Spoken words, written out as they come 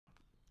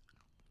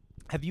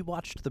Have you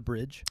watched The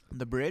Bridge?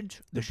 The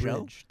Bridge? The show?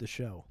 Bridge, the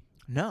show.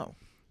 No.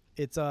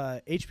 It's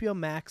HBO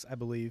Max, I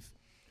believe,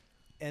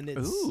 and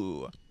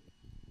Ooh.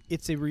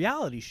 it's a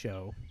reality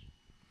show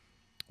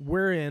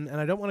wherein,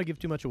 and I don't want to give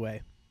too much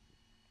away,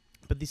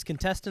 but these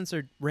contestants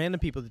are random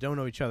people that don't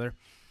know each other.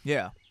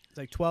 Yeah. It's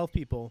like 12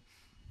 people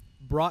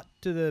brought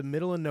to the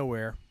middle of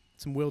nowhere,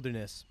 some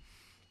wilderness,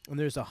 and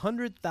there's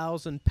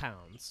 100,000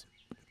 pounds,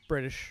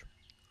 British.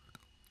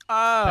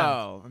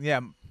 Oh,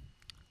 yeah.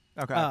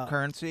 Okay. Uh,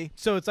 Currency?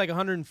 So it's like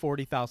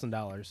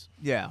 $140,000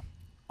 Yeah.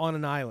 on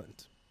an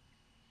island.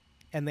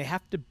 And they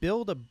have to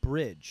build a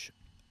bridge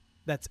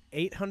that's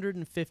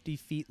 850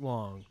 feet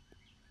long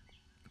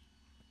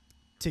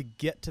to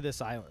get to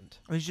this island.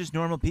 Are these just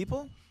normal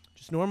people?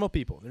 Just normal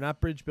people. They're not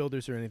bridge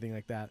builders or anything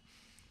like that.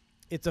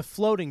 It's a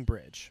floating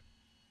bridge.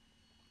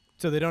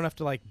 So they don't have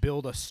to like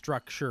build a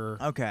structure.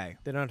 Okay.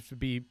 They don't have to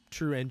be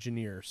true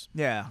engineers.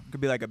 Yeah.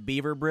 Could be like a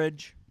beaver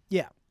bridge.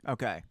 Yeah.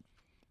 Okay.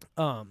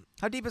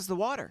 How deep is the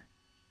water?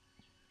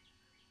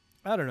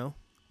 I don't know.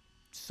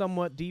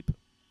 Somewhat deep.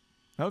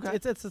 Okay.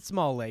 It's a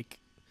small lake.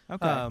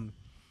 Okay.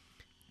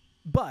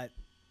 But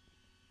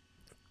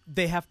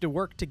they have to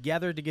work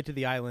together to get to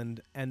the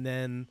island, and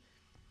then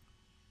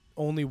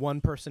only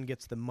one person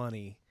gets the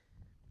money,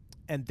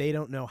 and they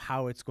don't know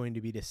how it's going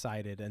to be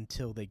decided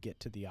until they get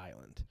to the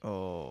island.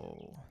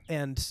 Oh.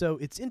 And so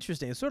it's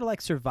interesting. It's sort of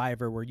like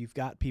Survivor, where you've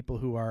got people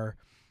who are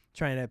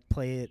trying to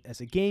play it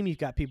as a game. You've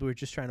got people who are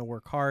just trying to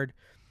work hard.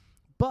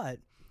 But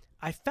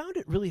I found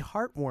it really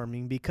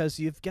heartwarming because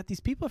you've got these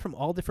people from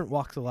all different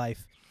walks of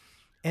life.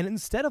 And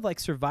instead of like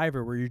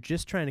Survivor, where you're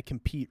just trying to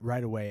compete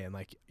right away and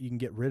like you can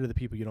get rid of the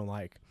people you don't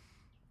like,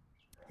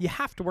 you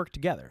have to work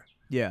together.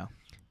 Yeah.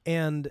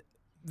 And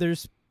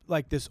there's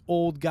like this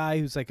old guy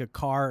who's like a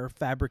car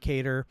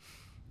fabricator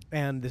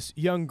and this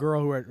young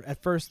girl who are,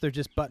 at first they're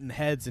just butting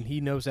heads and he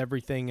knows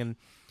everything and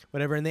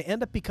whatever. And they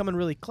end up becoming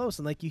really close.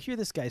 And like you hear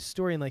this guy's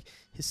story and like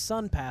his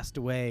son passed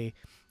away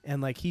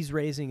and like he's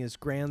raising his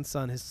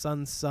grandson, his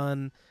son's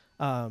son.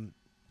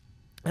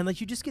 And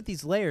like you just get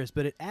these layers,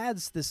 but it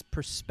adds this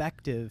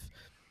perspective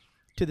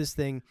to this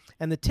thing.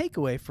 And the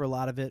takeaway for a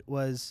lot of it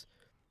was,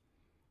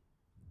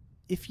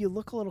 if you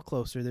look a little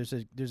closer, there's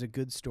a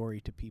good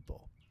story to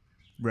people.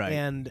 Right.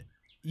 And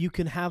you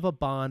can have a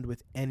bond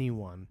with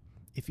anyone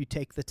if you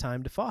take the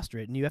time to foster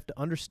it. And you have to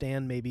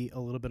understand maybe a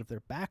little bit of their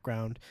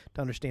background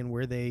to understand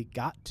where they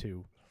got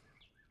to.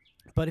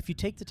 But if you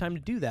take the time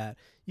to do that,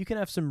 you can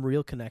have some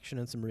real connection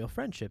and some real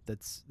friendship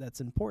that's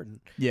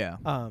important. Yeah.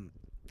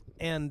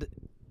 And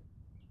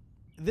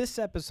this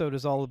episode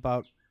is all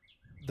about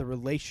the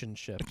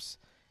relationships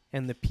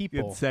and the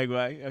people. Good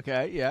segue.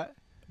 Okay. Yeah.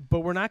 But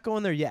we're not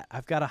going there yet.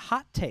 I've got a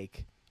hot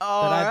take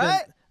All that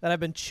right. I've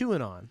been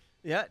chewing on.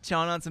 Yeah.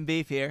 Chowing on some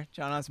beef here.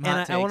 Chowing on some hot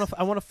And takes.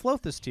 I want to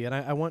float this to you, and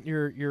I want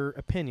your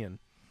opinion.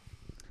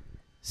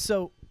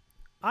 So,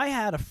 I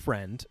had a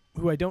friend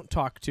who I don't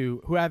talk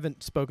to, who I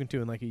haven't spoken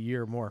to in like a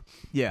year or more.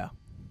 Yeah.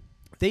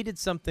 They did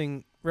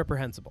something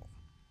reprehensible,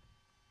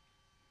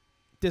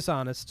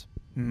 dishonest,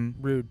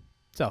 Mm-hmm. rude,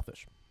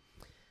 selfish.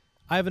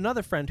 I have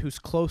another friend who's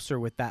closer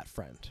with that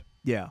friend,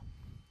 Yeah.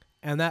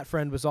 and that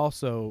friend was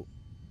also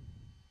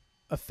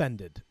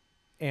offended,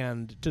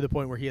 and to the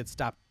point where he had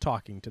stopped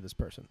talking to this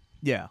person.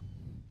 Yeah.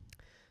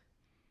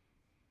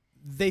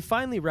 They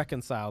finally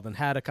reconciled and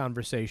had a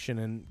conversation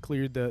and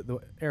cleared the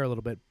air a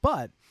little bit.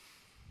 But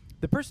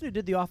the person who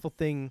did the awful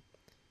thing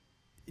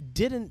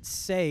didn't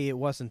say it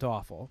wasn't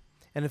awful.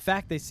 And in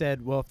fact, they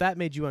said, well, if that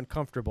made you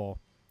uncomfortable,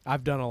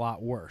 I've done a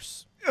lot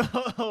worse.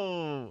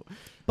 Oh.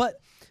 But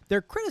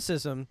their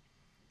criticism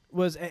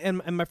was,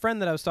 and my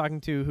friend that I was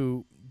talking to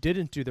who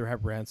didn't do the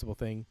reprehensible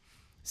thing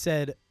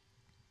said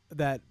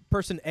that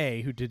person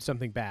A, who did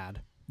something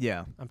bad,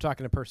 Yeah. I'm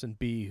talking to person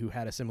B who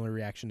had a similar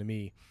reaction to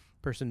me.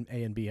 Person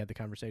A and B had the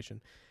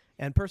conversation.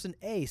 And person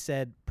A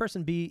said,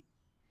 person B,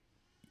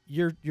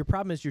 your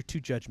problem is you're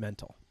too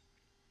judgmental.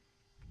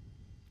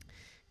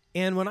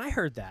 And when I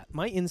heard that,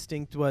 my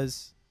instinct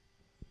was,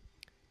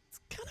 it's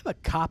kind of a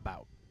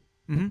cop-out.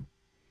 Mm-hmm.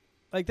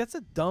 Like, that's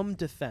a dumb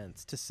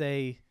defense to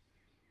say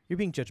you're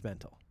being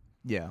judgmental.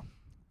 Yeah.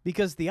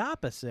 Because the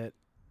opposite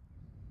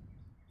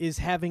is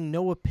having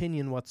no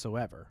opinion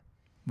whatsoever,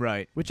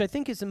 Right. which I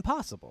think is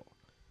impossible.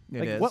 It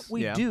Like is. what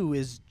we Yeah. do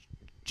is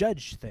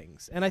judge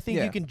things. And I think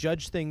Yeah. you can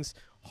judge things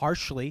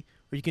harshly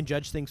or you can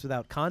judge things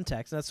without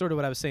context. And that's sort of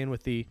what I was saying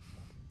with the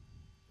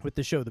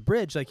show The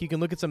Bridge. Like you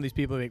can look at some of these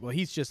people and be like, well,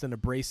 he's just an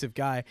abrasive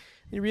guy.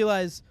 And you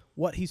realize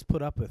what he's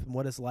put up with and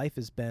what his life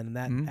has been, and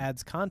that Mhm.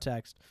 adds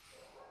context.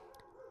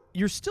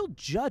 You're still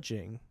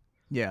judging,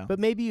 Yeah. but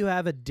maybe you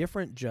have a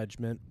different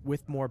judgment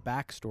with more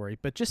backstory.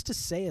 But just to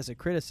say as a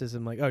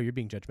criticism, like, oh, you're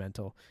being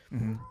judgmental,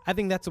 Mm-hmm. I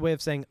think that's a way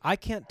of saying I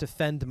can't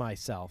defend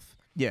myself.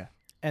 Yeah.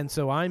 And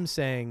so I'm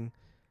saying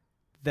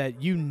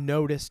that you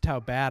noticed how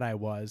bad I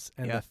was,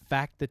 and Yeah. the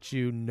fact that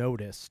you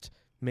noticed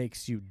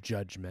makes you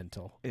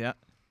judgmental. Yeah.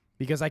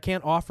 Because I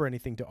can't offer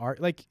anything to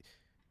art. Like,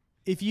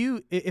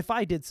 if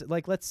I did,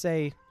 like, let's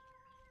say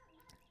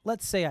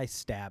I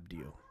stabbed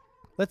you.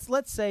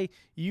 Let's say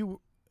you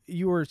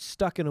you were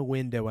stuck in a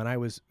window and I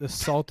was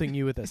assaulting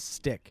you with a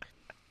stick,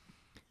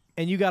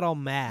 and you got all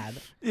mad.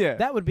 Yeah.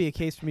 That would be a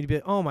case for me to be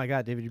like, oh my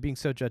God, David, you're being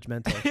so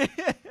judgmental.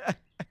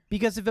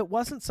 Because if it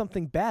wasn't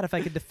something bad, if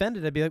I could defend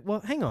it, I'd be like,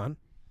 well, hang on.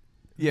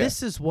 Yeah.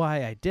 This is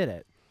why I did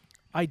it.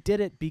 I did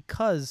it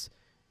because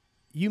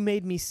you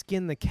made me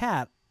skin the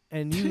cat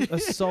and you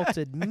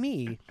assaulted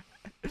me.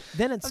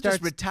 Then it I'm starts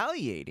just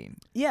retaliating.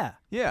 Yeah.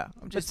 Yeah.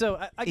 I'm But just so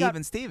I got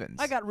even Stevens.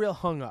 I got real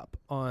hung up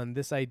on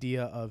this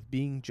idea of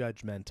being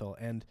judgmental,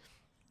 and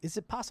is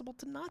it possible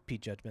to not be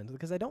judgmental?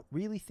 Because I don't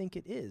really think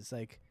it is.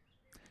 Like,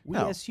 we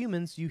No. as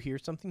humans, you hear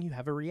something, you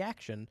have a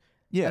reaction.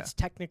 Yeah. That's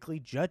technically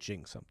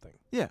judging something.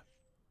 Yeah.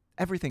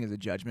 Everything is a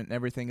judgment and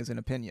everything is an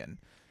opinion.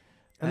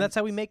 And that's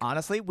how we make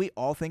Honestly, we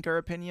all think our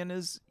opinion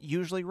is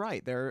usually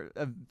right. There are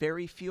a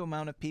very few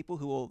amount of people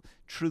who will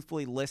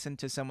truthfully listen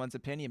to someone's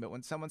opinion. But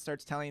when someone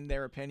starts telling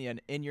their opinion,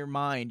 in your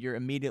mind, you're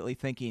immediately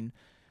thinking,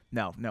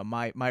 no,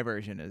 my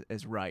version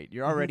is right.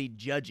 You're already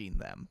judging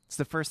them. It's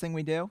the first thing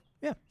we do.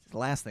 Yeah. It's the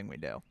last thing we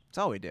do. It's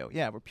all we do.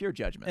 Yeah, we're pure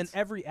judgments. And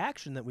every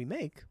action that we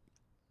make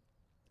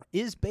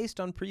is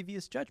based on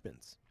previous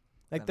judgments.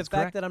 Like That the is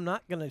fact correct. that I'm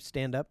not going to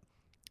stand up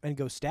and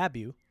go stab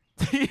you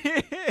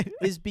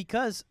is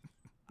because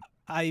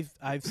I've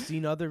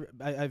seen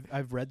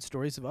I've read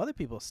stories of other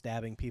people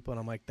stabbing people, and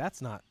I'm like,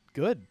 that's not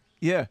good.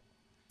 Yeah.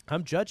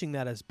 I'm judging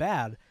that as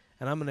bad,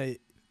 and I'm going to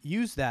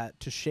use that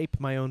to shape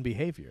my own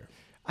behavior.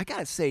 I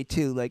gotta say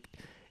too, like,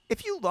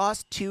 if you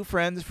lost 2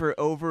 friends for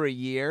over a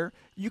year,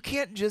 you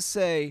can't just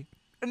say,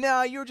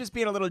 "No, you were just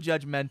being a little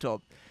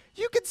judgmental."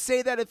 You could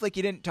say that if, like,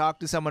 you didn't talk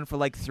to someone for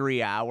like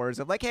 3 hours,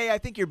 of like, "Hey, I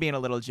think you're being a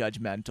little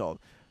judgmental."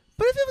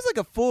 But if it was like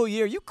a full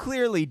year, you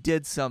clearly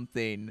did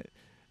something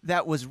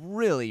that was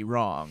really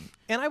wrong.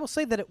 And I will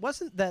say that it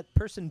wasn't that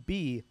person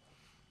B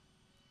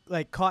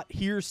like caught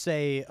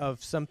hearsay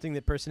of something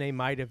that person A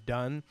might have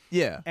done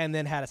Yeah. and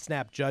then had a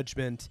snap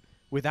judgment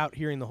without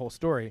hearing the whole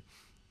story.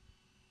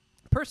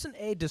 Person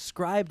A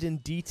described in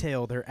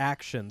detail their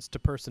actions to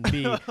person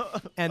B,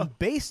 and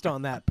based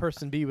on that,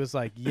 person B was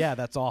like, "Yeah,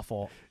 that's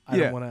awful. I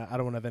Yeah. don't want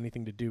to have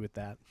anything to do with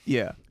that."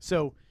 Yeah.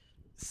 So,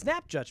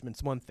 snap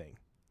judgment's one thing,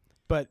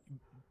 but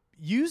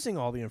using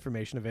all the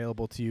information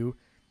available to you,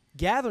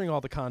 gathering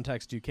all the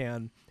context you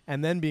can,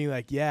 and then being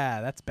like, "Yeah,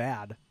 that's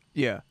bad."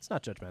 Yeah. It's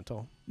not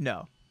judgmental.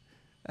 No.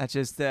 That's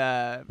just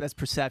that's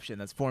perception.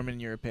 That's forming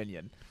your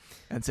opinion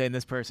and saying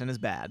this person is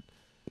bad.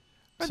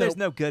 Or So- there's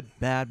no good,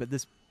 bad, but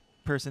this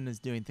person is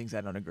doing things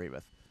I don't agree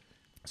with.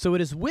 So it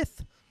is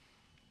with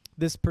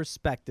this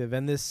perspective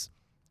and this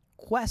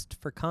quest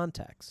for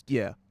context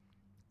Yeah.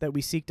 that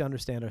we seek to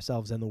understand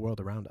ourselves and the world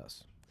around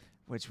us.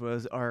 Which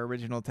was our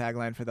original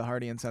tagline for the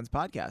Hardy and Sons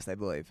podcast, I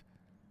believe.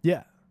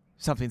 Yeah.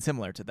 Something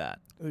similar to that.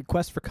 A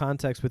quest for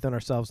context within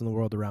ourselves and the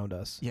world around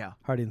us. Yeah.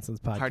 Hardy and Sons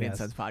podcast. Hardy and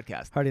Sons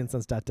podcast. Hardy and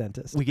Sons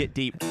 .dentist. We get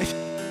deep.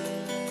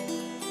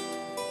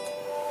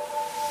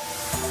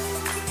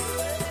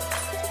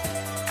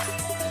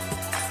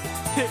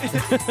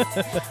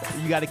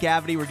 You got a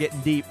cavity, we're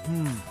getting deep.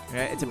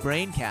 Right? It's a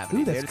brain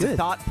cavity. Ooh, that's dude. It's a good.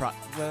 thought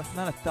well,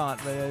 not a thought,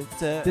 but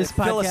it's a This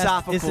podcast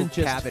philosophical isn't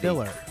just cavity.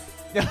 filler.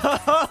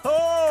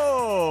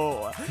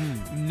 Oh,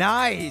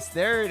 nice.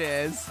 There it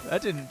is.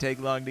 That didn't take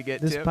long to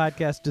get This to.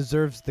 podcast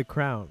deserves the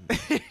crown.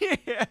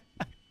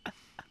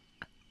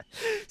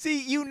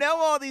 See, you know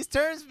all these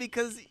terms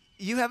because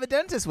you have a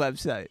dentist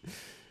website.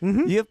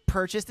 Mhm. You have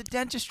purchased a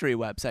dentistry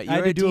website. I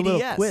You're had to do a little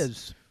DDS.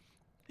 quiz.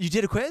 You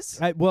did a quiz?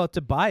 Well,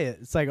 to buy it,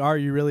 it's like, are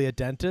you really a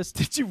dentist?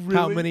 Did you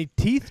How really? many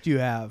teeth do you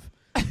have?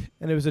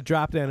 And it was a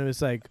drop down. It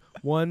was like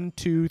 1,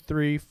 2,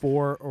 3,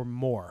 4, or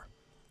more.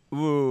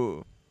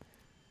 Ooh.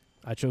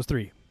 I chose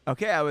 3.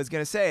 Okay, I was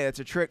going to say, that's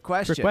a trick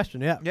question. Trick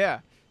question, yeah.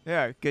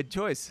 Yeah, good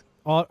choice.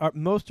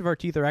 Most of our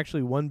teeth are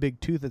actually one big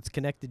tooth that's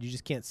connected. You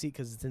just can't see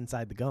because it's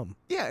inside the gum.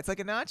 Yeah, it's like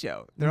a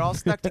nacho. They're all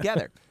stuck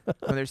together.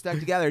 When they're stuck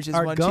together, it's just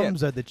Our one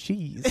gums are the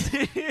cheese.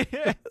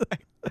 chip.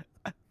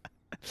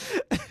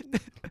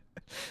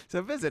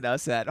 So visit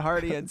us at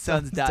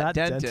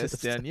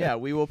hardyandsons.dentist, and yeah,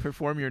 we will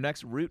perform your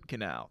next root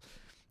canal.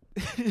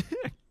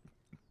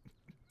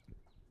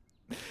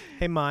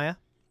 Hey, Maya.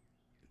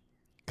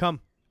 Come.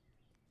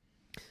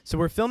 So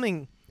we're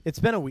filming. It's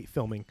been a week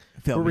filming.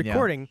 Filming, We're yeah.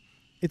 recording.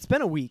 It's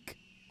been a week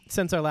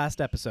since our last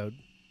episode,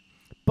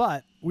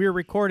 but we're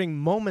recording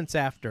moments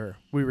after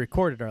we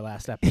recorded our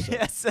last episode.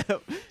 Yeah, so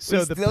So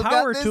we the still got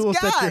power this tools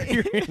guy. that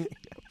you're hearing.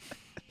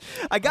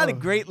 I got a Oh.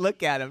 great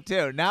look at him,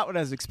 too. Not what I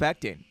was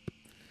expecting.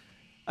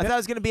 I Yep. thought it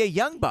was going to be a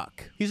young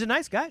buck. He's a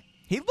nice guy.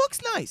 He looks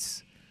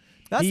nice.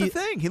 That's the He-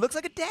 thing. He looks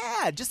like a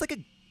dad, just like a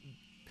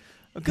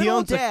good He old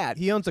owns dad.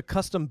 he owns a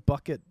custom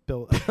bucket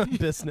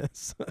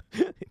business.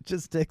 He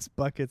just takes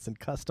buckets and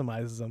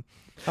customizes them.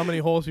 How many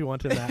holes you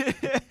want in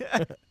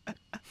that?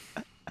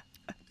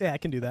 Yeah, I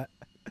can do that.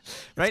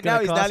 Right gonna now,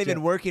 he's cost not even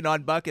you. working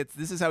on buckets.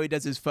 This is how he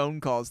does his phone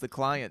calls to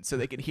clients so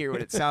they can hear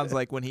what it sounds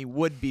like when he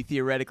would be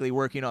theoretically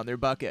working on their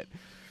bucket.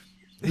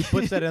 He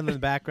puts that in the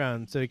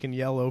background so he can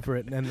yell over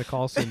it and end the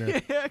call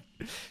sooner.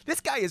 This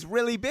guy is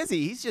really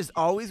busy. He's just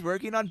always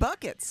working on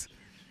buckets.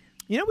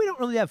 You know, we don't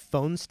really have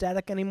phone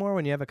static anymore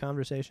when you have a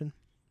conversation.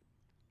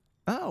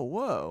 Oh,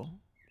 whoa.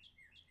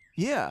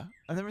 Yeah,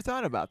 I never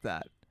thought about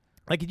that.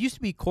 Like, it used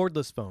to be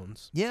cordless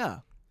phones. Yeah.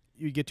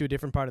 You get to a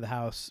different part of the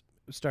house,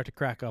 start to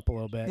crack up a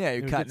little bit. Yeah, it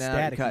you're would cutting get out.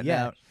 You're staticky, cutting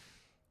yeah. out.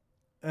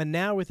 And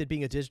now with it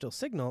being a digital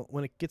signal,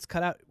 when it gets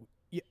cut out,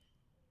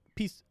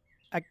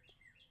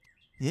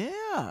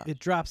 Yeah. it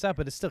drops out,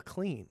 but it's still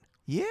clean.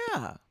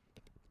 Yeah.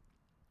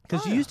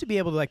 Because you used to be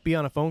able to like be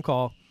on a phone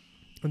call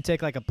and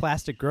take like a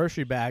plastic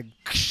grocery bag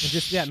and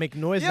just make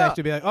noise Yeah. next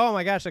to be like, oh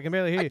my gosh, I can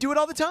barely hear I you. do it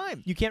all the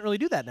time. You can't really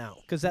do that now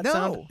because that No.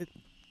 sound.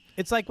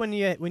 It's like when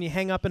you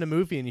hang up in a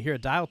movie and you hear a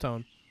dial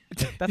tone.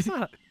 That's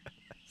not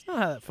how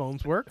that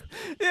phones work.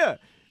 Yeah.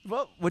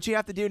 Well, what you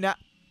have to do now,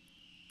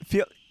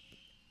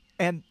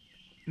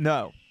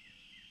 no.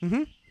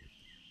 Mm-hmm.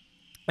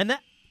 And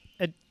that,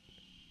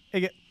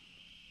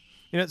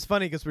 it's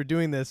funny because we're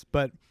doing this,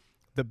 but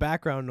the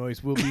background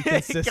noise will be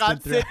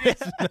consistent throughout.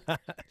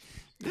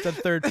 It's a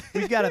third.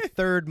 We've got a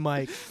third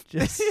mic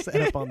just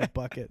set up on the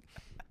bucket.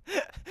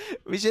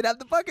 We should have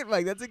the bucket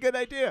mic. That's a good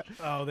idea.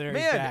 Oh, there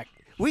Man, he's back.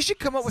 we should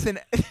come up with an.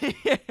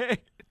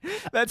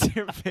 That's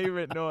your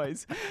favorite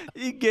noise.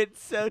 You get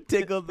so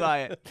tickled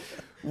by it.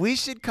 We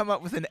should come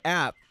up with an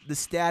app, the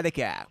Static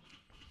app,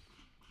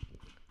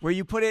 where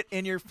you put it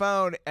in your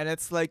phone, and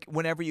it's like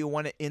whenever you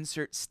want to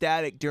insert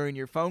static during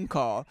your phone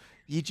call,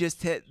 you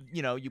just hit,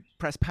 you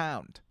press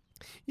pound.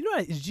 You know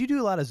what? Did you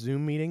do a lot of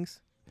Zoom meetings?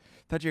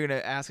 Thought you were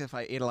gonna ask if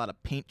I ate a lot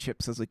of paint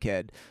chips as a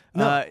kid.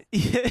 No.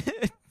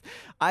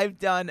 I've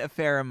done a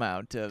fair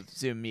amount of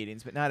Zoom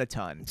meetings, but not a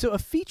ton. So a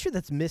feature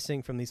that's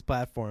missing from these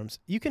platforms,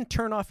 you can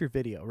turn off your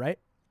video, right?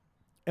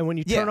 And when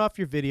you turn off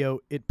your video,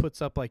 it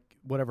puts up like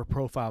whatever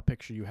profile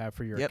picture you have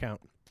for your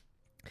account.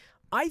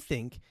 I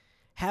think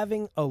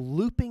having a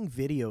looping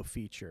video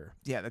feature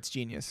that's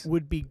genius.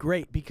 would be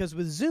great because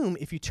with Zoom,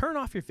 if you turn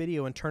off your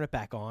video and turn it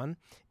back on,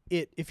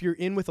 if you're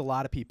in with a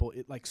lot of people,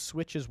 it like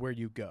switches where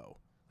you go.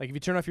 Like if you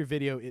turn off your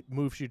video, it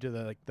moves you to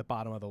the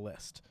bottom of the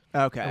list.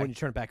 Okay. And when you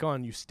turn it back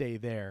on, you stay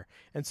there.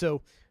 And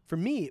so for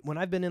me, when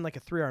I've been in like a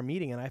 3-hour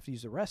meeting and I have to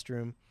use the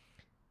restroom,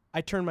 I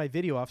turn my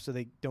video off so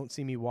they don't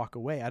see me walk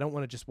away. I don't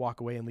want to just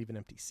walk away and leave an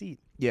empty seat.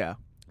 Yeah.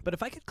 But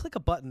if I could click a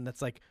button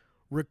that's like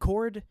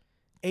record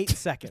 8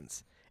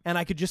 seconds, and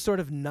I could just sort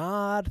of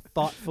nod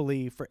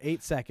thoughtfully for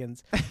 8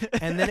 seconds,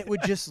 and then it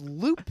would just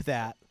loop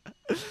that.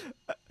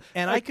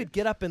 And I could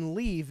get up and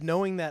leave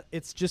knowing that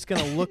it's just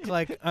going to look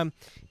like,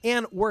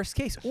 and worst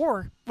case,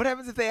 or What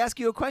happens if they ask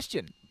you a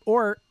question?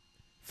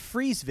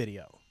 freeze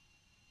video,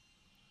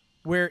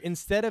 where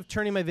instead of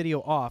turning my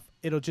video off,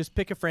 it'll just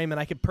pick a frame and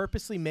I could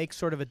purposely make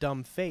sort of a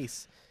dumb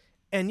face.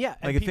 And Like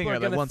and a people finger, are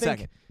like going 1 to think,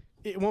 second.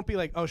 it won't be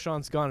like, oh,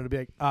 Sean's gone. It'll be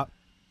like, I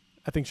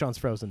think Sean's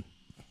frozen.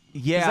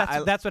 'Cause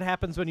Yeah. that's what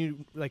happens when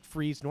you like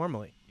freeze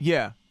normally.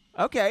 Yeah.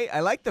 Okay. I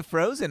like the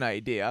frozen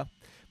idea,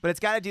 but it's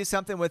got to do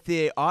something with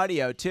the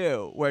audio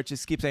too, where it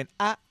just keeps saying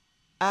Oh,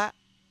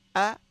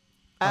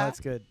 that's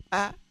good.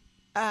 ah.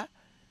 That's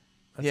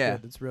Yeah.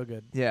 good. It's real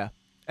good. Yeah.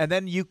 And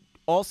then you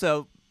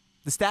also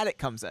the static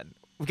comes in.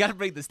 We got to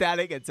bring the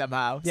static in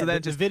somehow. Yeah, so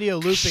then the video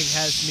looping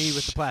has me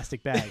with the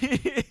plastic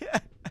bag.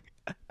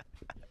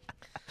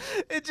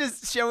 It's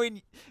just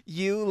showing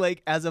you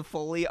like as a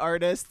Foley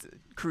artist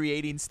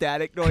creating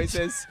static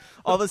noises.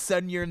 All of a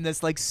sudden you're in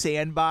this like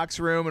sandbox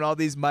room and all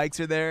these mics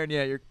are there and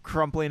you're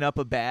crumpling up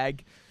a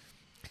bag.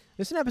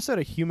 There's an episode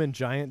of Human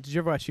Giant. Did you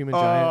ever watch Human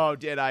Giant? Oh,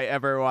 did I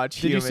ever watch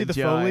Did Human you see the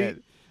Giant?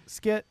 Foley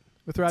skit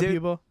with Rob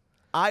Dude, Hubel?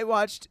 I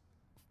watched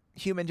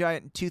Human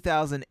Giant in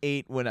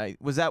 2008 when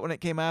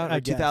it came out, I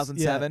or guess.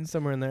 2007. Yeah,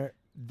 somewhere in there.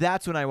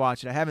 That's when I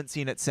watched it. I haven't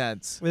seen it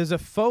since. There's a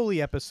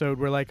Foley episode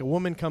where like a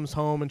woman comes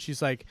home and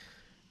she's like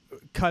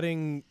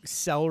cutting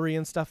celery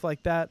and stuff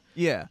like that.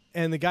 Yeah.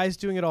 And the guy's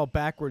doing it all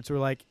backwards. Where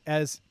like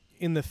as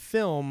in the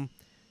film,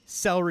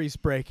 celery's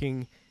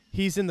breaking,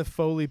 he's in the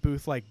Foley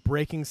booth like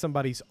breaking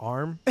somebody's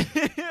arm.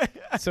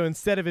 So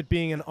instead of it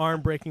being an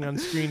arm breaking on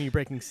screen, you're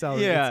breaking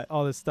celery. Yeah. It's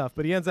all this stuff.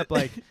 But he ends up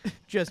like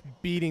just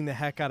beating the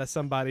heck out of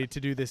somebody to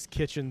do this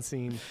kitchen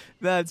scene.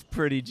 That's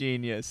pretty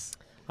genius.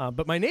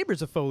 But my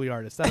neighbor's a Foley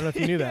artist. I don't know if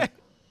you knew that.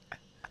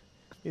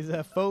 He's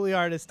a Foley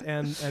artist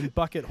and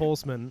bucket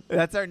holesman.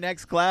 That's our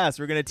next class.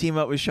 We're going to team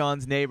up with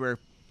Sean's neighbor.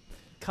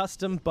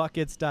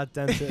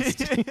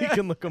 Custombuckets.dentist. You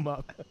can look him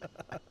up.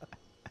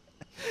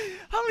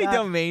 How many God.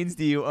 domains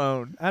do you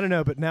own? I don't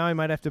know, but now I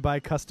might have to buy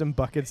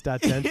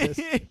custombuckets.dentist.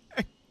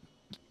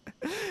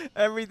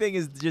 Everything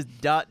is just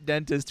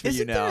 .dentist for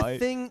Isn't you now. there a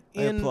thing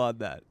I applaud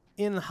that.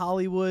 in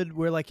Hollywood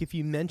where like if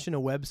you mention a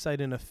website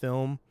in a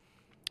film,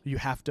 you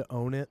have to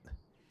own it?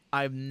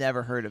 I've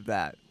never heard of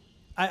that.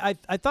 I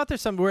thought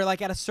there's some where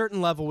like at a certain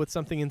level with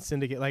something in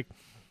Syndicate, like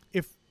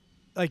if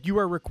like you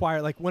are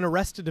required, like when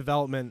Arrested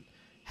Development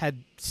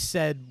had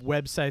said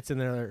websites in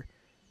there,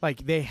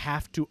 like they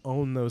have to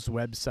own those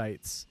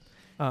websites.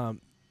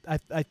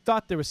 I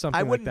thought there was something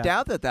I like wouldn't that.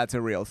 doubt that that's a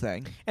real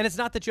thing. And it's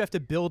not that you have to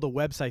build a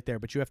website there,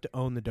 but you have to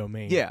own the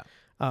domain. Yeah.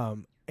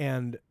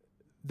 And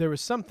there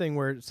was something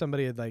where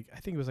somebody had I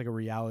think it was like a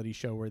reality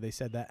show where they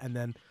said that, and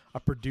then a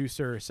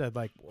producer said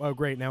oh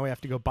great, now we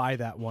have to go buy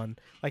that one,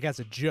 as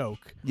a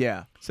joke.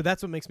 Yeah. So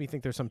that's what makes me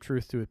think there's some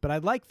truth to it. But I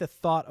like the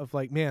thought of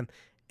man,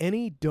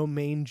 any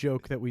domain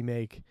joke that we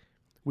make,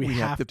 we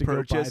have to go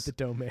buy purchase. the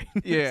domain.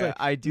 Yeah,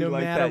 I do no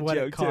like matter that what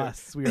joke it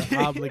costs, we are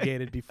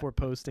obligated before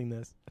posting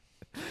this.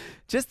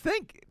 Just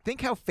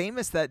think how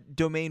famous that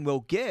domain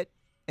will get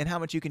and how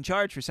much you can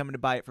charge for someone to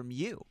buy it from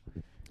you.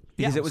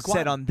 Because it was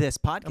said on this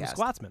podcast. I'm a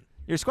Squatsman.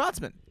 You're a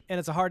Squatsman. And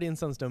it's a Hardy &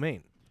 Sons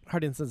domain.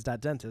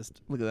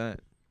 HardyandSons.dentist. Look at that.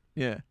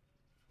 Yeah.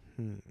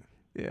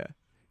 Yeah.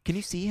 Can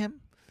you see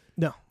him?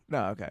 No.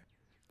 No, okay.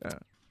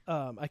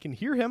 I can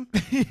hear him.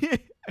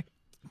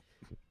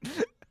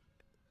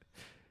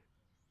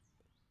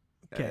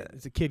 Okay,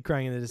 it's a kid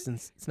crying in the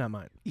distance. It's not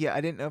mine. Yeah,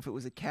 I didn't know if it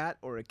was a cat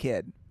or a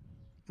kid.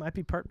 Might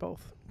be part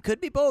both.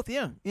 Could be both,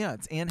 yeah. Yeah,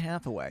 it's Anne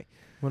Hathaway.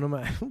 One of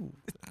my... Ooh,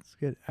 that's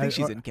good. I think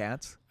she's in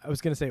Cats. I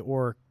was going to say,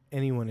 or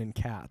anyone in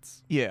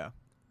Cats. Yeah.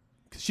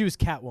 'Cause she was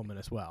Catwoman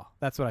as well.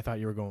 That's what I thought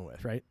you were going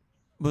with, right?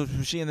 Was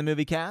she in the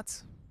movie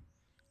Cats?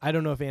 I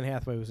don't know if Anne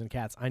Hathaway was in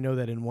Cats. I know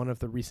that in one of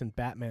the recent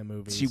Batman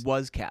movies... She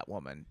was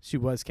Catwoman. She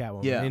was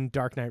Catwoman in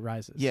Dark Knight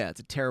Rises. Yeah,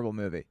 it's a terrible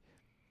movie.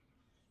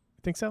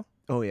 Think so?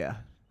 Oh, yeah.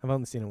 I've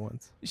only seen it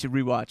once. You should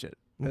rewatch it.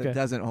 Okay. It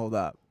doesn't hold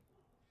up.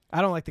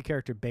 I don't like the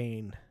character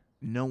Bane.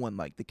 No one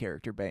liked the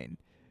character Bane.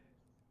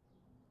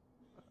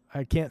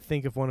 I can't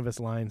think of one of his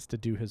lines to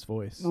do his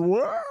voice.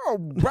 Whoa,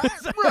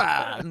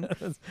 Batman!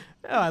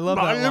 I love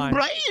that line.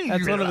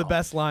 That's one of the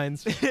best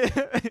lines.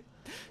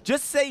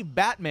 Just say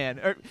Batman.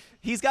 Or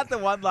he's got the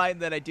one line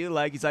that I do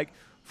like. He's like,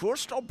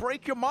 first I'll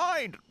break your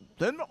mind,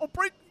 then I'll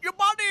break your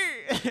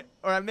body.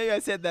 Or maybe I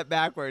said that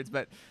backwards,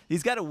 but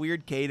he's got a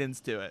weird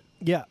cadence to it.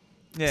 Yeah.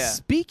 Yeah.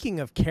 Speaking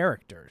of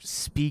characters,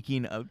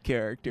 Speaking of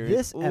characters,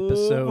 this oh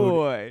episode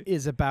boy.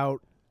 is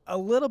about a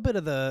little bit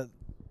of the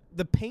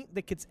paint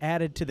that gets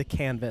added to the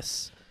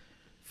canvas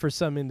for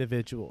some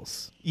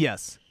individuals.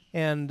 Yes.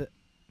 And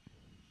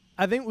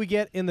I think we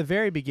get, in the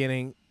very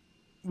beginning,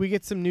 we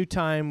get some new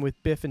time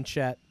with Biff and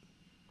Chet.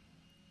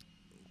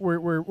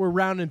 We're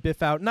rounding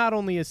Biff out. Not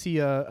only is he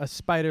a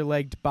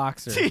spider-legged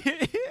boxer,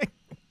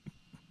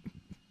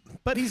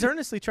 but he's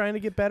earnestly trying to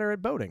get better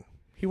at boating.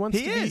 He wants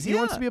to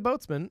be a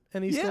boatsman,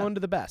 and he's going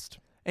to the best.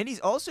 And he's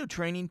also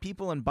training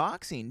people in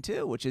boxing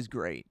too, which is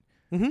great.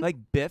 Mm-hmm. Like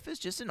Biff is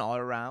just an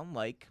all-around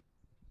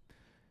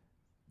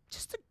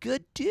just a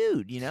good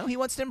dude, you know? He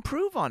wants to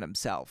improve on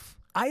himself.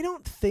 I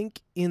don't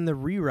think in the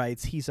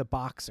rewrites he's a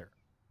boxer.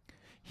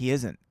 He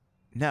isn't.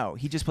 No,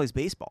 he just plays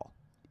baseball.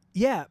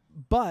 Yeah,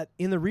 but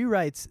in the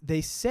rewrites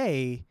they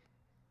say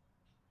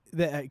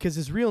that because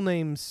his real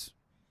name's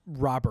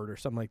Robert or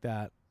something like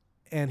that,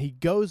 and he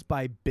goes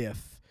by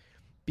Biff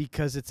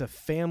because it's a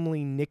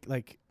family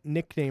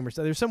nickname or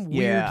something. There's some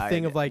weird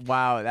thing of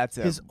wow, that's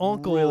his a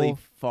uncle really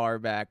far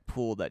back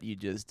pull that you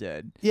just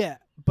did. Yeah,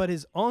 but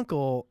his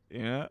uncle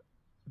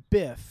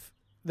Biff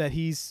that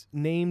he's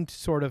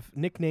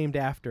nicknamed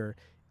after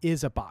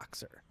is a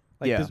boxer.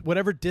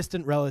 Whatever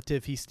distant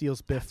relative he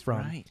steals Biff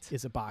from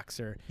is a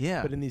boxer.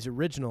 Yeah. But in these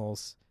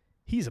originals,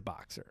 he's a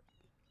boxer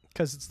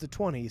because it's the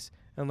 20s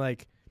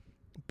and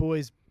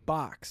boys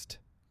boxed.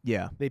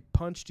 Yeah. They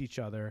punched each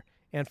other,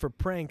 and for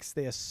pranks,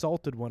 they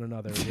assaulted one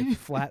another with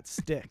flat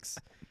sticks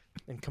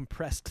and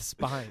compressed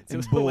spines. It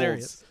was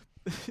hilarious.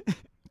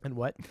 And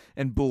what?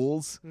 And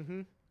bulls.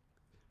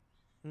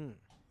 Mm-hmm.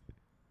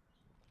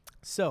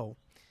 So,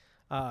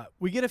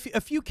 we get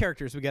a few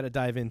characters we got to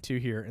dive into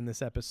here in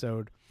this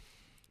episode.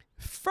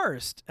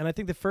 First, and I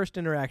think the first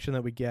interaction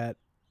that we get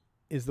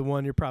is the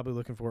one you're probably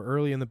looking for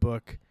early in the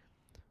book,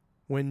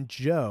 when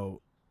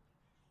Joe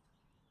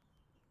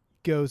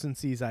goes and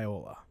sees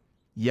Iola.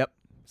 Yep.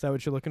 Is that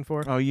what you're looking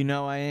for? Oh, you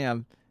know I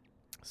am.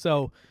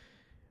 So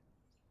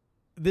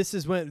this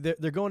is when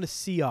they're going to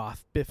see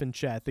off Biff and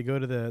Chet. They go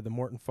to the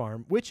Morton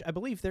farm, which I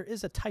believe there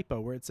is a typo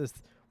where it says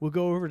we'll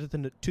go over to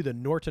the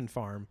Norton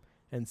farm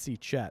and see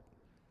Chet.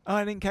 Oh,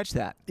 I didn't catch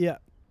that. Yeah.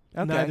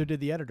 Okay. Neither did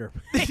the editor.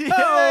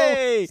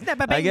 Hey!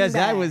 I guess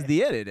I was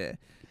the editor.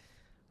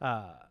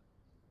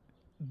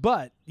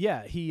 But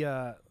yeah, he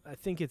I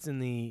think it's in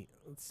the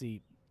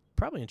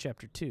probably in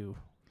chapter 2.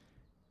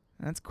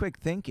 That's quick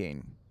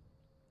thinking.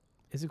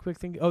 Is it quick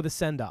thinking? Oh, the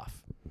send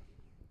off.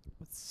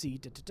 Let's see.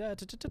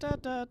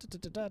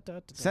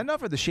 Send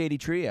off or the Shady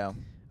Trio?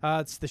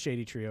 It's the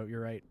Shady Trio. You're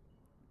right.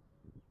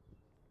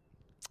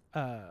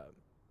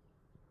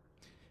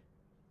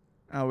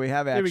 Oh, we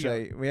have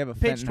actually we have a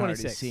Page Fenton Hardy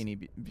 26.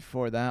 scene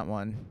before that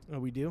one. Oh,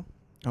 we do?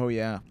 Oh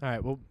yeah. All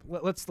right. Well,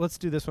 let's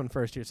do this one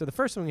first here. So the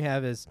first one we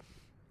have is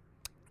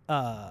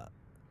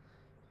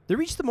they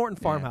reach the Morton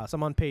farmhouse.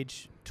 I'm on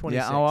page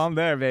 26. Yeah, I'm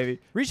there, baby.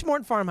 Reach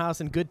Morton farmhouse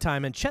in good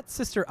time, and Chet's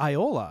sister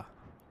Iola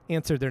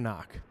answered their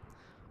knock.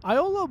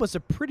 Iola was a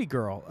pretty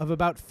girl of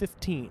about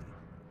 15,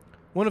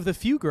 one of the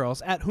few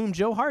girls at whom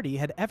Joe Hardy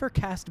had ever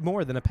cast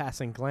more than a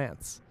passing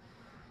glance.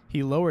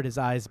 He lowered his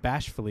eyes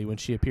bashfully when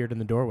she appeared in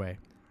the doorway.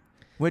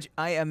 Which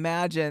I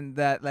imagine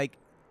that,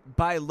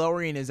 by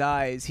lowering his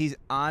eyes, he's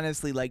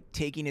honestly,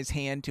 taking his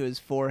hand to his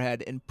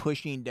forehead and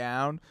pushing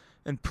down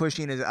and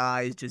pushing his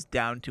eyes just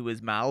down to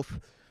his mouth.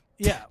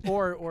 Yeah,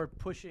 or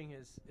pushing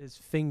his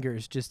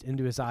fingers just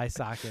into his eye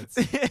sockets,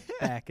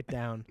 back it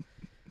down.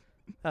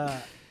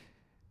 I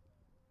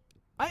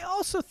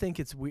also think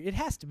it's weird. It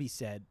has to be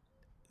said.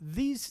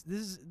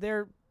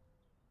 They're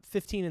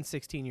 15 and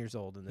 16 years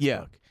old in this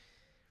book.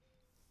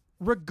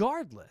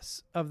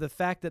 Regardless of the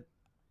fact that,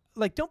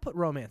 like, don't put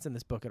romance in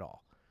this book at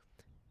all.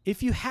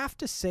 If you have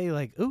to say,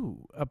 like,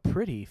 ooh, a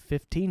pretty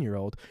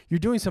 15-year-old, you're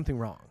doing something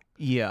wrong.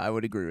 Yeah, I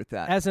would agree with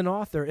that. As an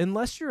author,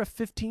 unless you're a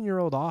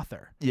 15-year-old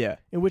author. Yeah.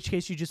 In which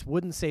case you just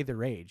wouldn't say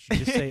their age. You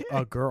just say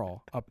a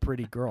girl, a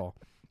pretty girl.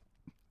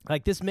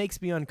 Like, this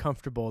makes me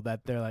uncomfortable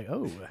that they're like,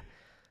 oh,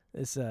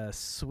 this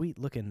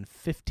sweet-looking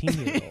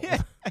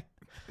 15-year-old.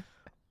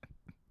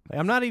 Like,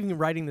 I'm not even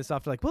writing this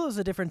off like, well, it was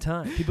a different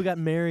time. People got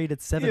married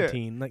at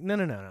 17. Like,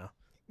 no.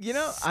 You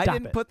know, Stop I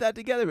didn't it. put that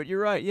together, but you're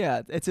right.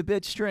 Yeah, it's a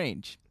bit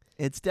strange.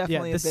 It's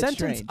definitely the a bit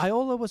sentence, strange.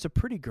 Iola was a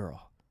pretty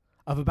girl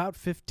of about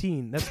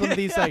 15. That's one of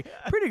these, like,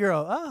 pretty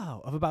girl,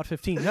 of about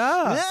 15.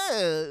 No.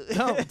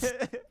 Don't.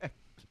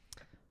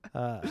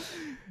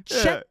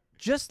 Chet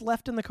just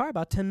left in the car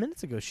about 10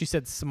 minutes ago, she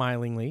said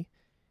smilingly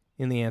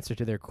in the answer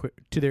to their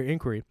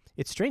inquiry.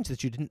 It's strange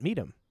that you didn't meet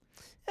him.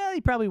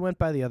 He probably went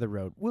by the other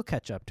road. We'll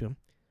catch up to him.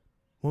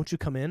 Won't you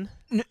come in?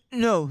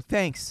 No,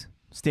 thanks,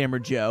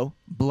 stammered Joe,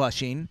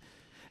 blushing.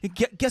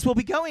 Guess we'll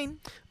be going.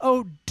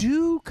 Oh,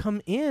 do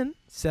come in,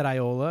 said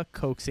Iola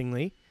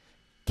coaxingly.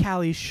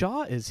 Callie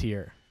Shaw is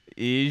here.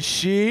 Is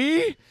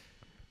she?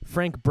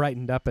 Frank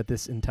brightened up at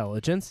this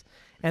intelligence,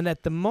 and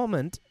at the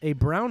moment, a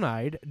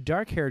brown-eyed,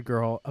 dark-haired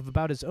girl of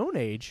about his own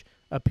age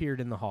appeared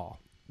in the hall.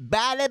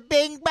 Bada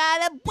bing,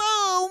 bada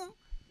boom.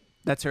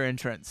 That's her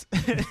entrance.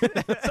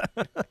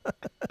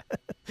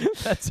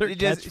 That's her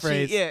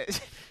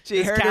catchphrase.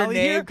 She heard her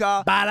name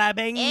called. Bada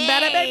bing,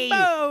 bada bing,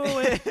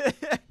 boom.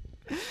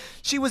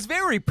 She was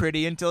very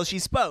pretty until she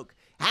spoke.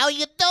 How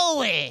you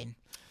doing?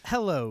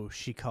 Hello,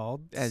 she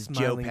called, as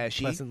smiling Joe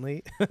Pesci.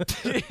 pleasantly.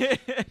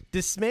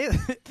 Dismay.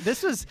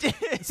 This was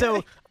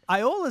so.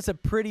 Iola's a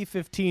pretty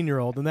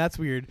 15-year-old, and that's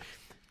weird.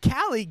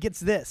 Callie gets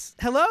this.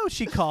 Hello,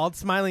 she called,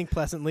 smiling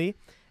pleasantly,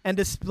 and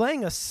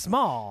displaying a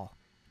small,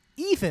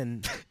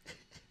 even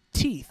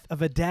teeth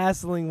of a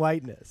dazzling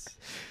whiteness.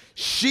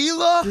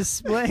 Sheila?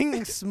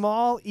 Displaying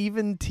small,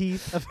 even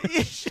teeth of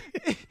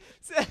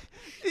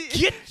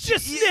Get your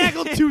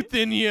snaggletooth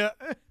in here.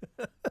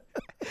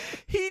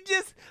 He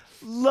just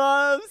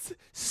loves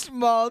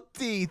small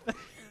teeth.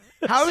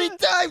 How many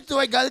times do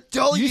I gotta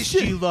tell you,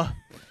 Sheila?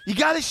 You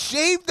gotta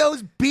shave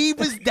those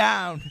beavers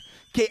down.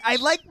 Okay, I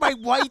like my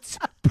whites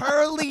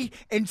pearly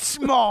and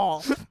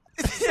small.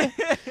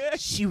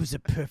 She was a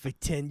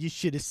perfect 10. You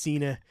should have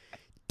seen her.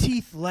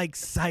 Teeth like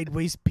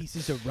sideways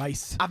pieces of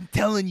rice. I'm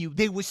telling you,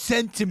 they were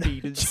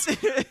centimeters.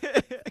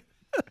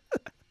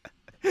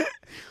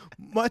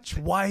 Much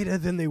wider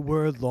than they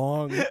were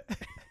long.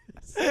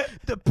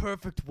 The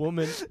perfect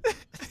woman.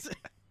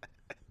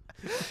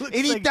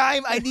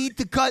 Anytime I need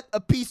to cut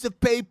a piece of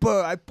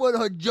paper, I put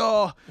her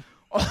jaw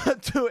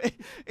onto it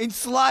and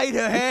slide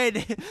her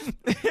head.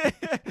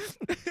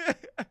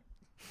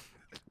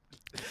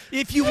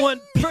 If you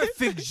want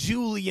perfect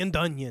julienned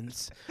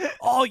onions,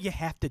 all you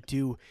have to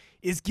do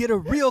is get her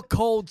real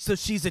cold so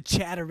she's a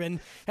chattering,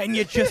 and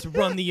you just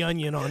run the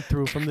onion on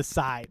through from the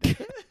side.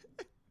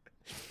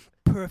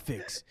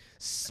 Perfect,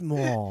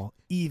 small,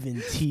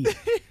 even teeth.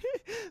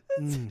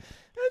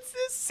 That's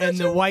just such And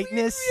the a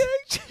whiteness, weird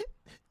reaction.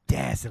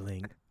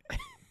 dazzling.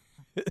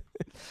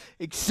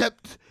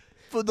 Except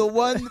for the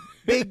one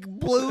big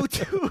blue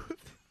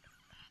tooth.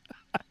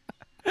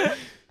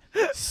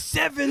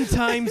 7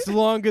 times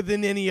longer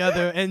than any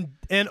other, and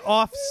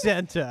off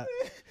center.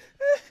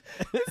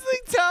 It's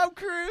like Tom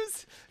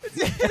Cruise.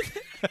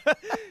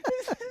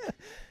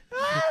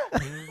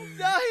 I'm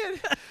dying.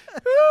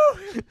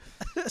 Woo.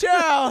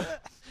 Ciao.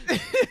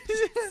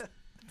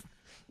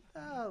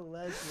 Oh,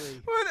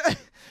 Leslie.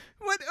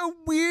 What a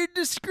weird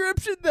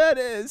description that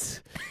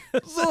is.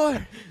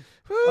 Lord.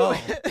 Oh.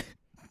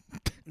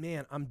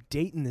 Man, I'm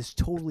dating this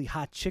totally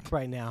hot chick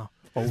right now.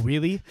 Oh,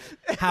 really?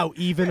 How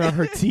even are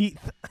her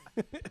teeth?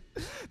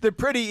 They're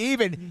pretty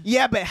even.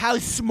 Yeah, but how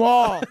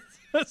small?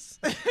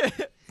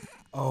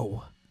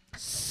 Oh,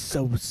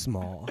 so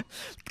small.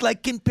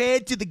 Like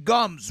compared to the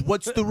gums,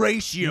 what's the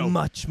ratio?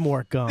 Much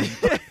more gum.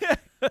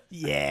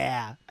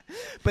 Yeah.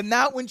 But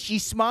not when she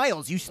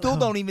smiles. You still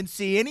don't even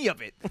see any of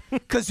it.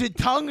 Because her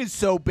tongue is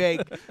so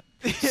big.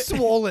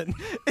 Swollen.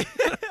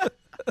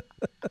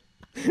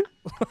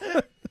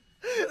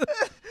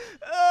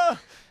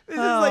 This is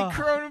like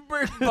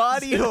Cronenberg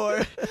body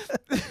horror.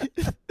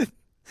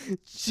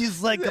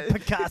 She's like a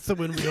Picasso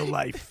in real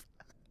life.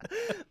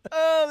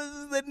 Oh, this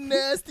is the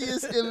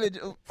nastiest image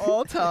of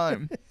all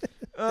time.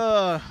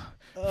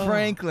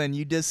 Franklin,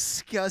 you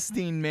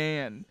disgusting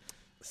man.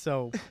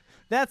 So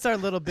that's our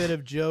little bit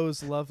of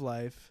Joe's love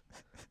life.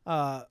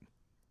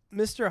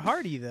 Mr.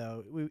 Hardy,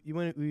 though,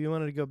 we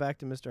wanted to go back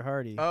to Mr.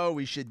 Hardy. Oh,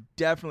 we should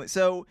definitely.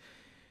 So,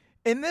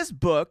 in this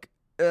book,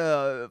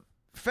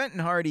 Fenton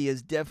Hardy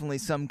is definitely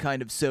some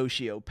kind of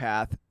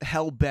sociopath,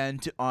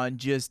 hell-bent on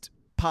just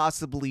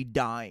possibly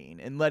dying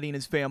and letting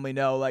his family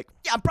know, like,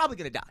 yeah, I'm probably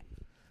going to die.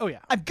 Oh, yeah.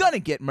 I'm going to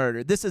get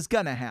murdered. This is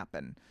going to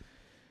happen.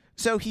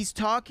 So he's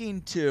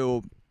talking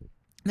to,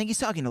 I think he's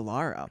talking to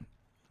Lara.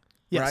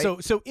 Yeah,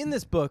 right? so in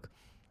this book,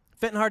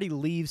 Fenton Hardy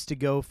leaves to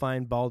go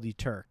find Baldy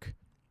Turk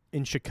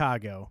in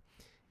Chicago.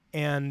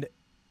 And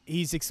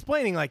he's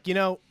explaining, like,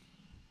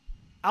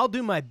 I'll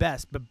do my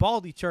best, but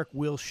Baldy Turk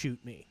will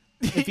shoot me.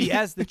 If he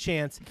has the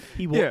chance,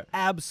 he will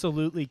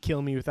absolutely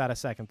kill me without a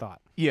second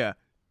thought. Yeah.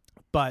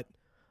 But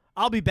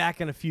I'll be back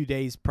in a few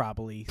days,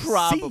 probably.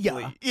 Probably. See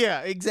ya.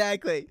 Yeah,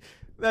 exactly.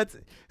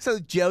 So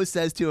Joe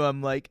says to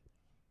him, like,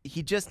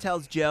 he just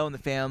tells Joe and the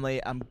family,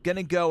 I'm going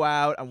to go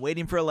out. I'm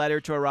waiting for a letter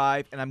to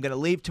arrive, and I'm going to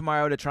leave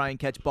tomorrow to try and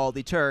catch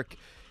Baldy Turk.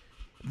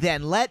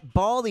 Then let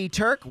Baldy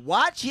Turk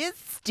watch his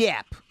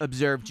step,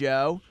 observed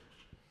Joe.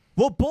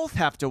 We'll both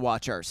have to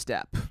watch our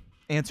step,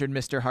 answered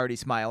Mr. Hardy,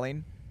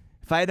 smiling.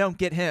 If I don't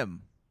get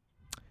him,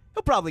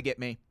 he'll probably get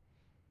me.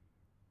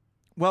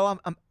 Well,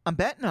 I'm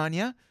betting on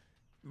you.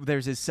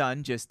 There's his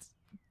son, just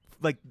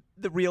like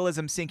the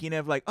realism sinking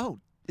of like, oh,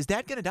 is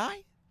Dad going to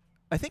die?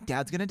 I think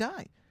Dad's going to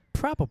die.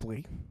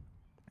 Probably.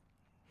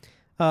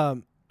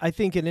 I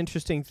think an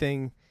interesting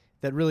thing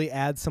that really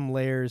adds some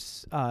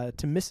layers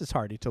to Mrs.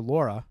 Hardy, to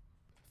Laura,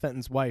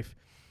 Fenton's wife,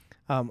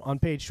 on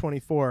page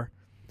 24.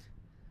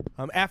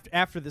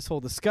 After this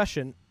whole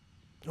discussion,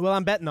 well,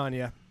 I'm betting on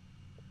you.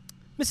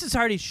 Mrs.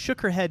 Hardy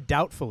shook her head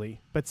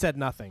doubtfully, but said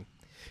nothing.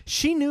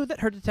 She knew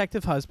that her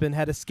detective husband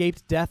had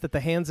escaped death at the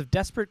hands of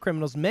desperate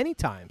criminals many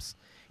times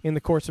in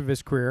the course of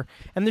his career,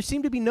 and there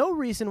seemed to be no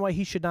reason why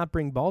he should not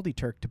bring Baldy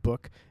Turk to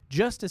book,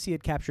 just as he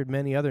had captured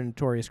many other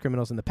notorious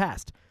criminals in the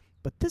past.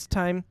 But this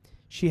time,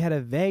 she had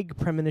a vague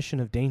premonition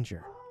of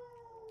danger.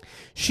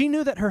 She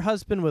knew that her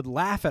husband would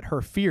laugh at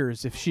her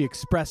fears if she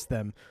expressed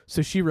them,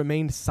 so she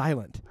remained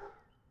silent.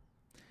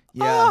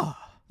 Yeah.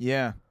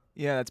 Yeah,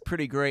 that's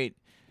pretty great.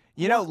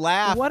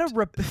 Laughed. What a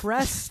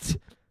repressed...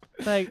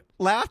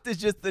 Laughed is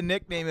just the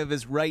nickname of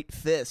his right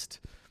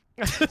fist.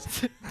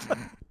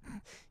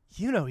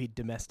 He'd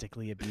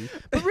domestically abuse.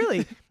 But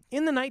really,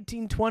 in the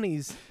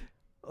 1920s,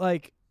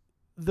 like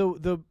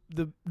the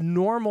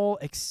normal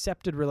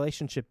accepted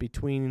relationship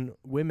between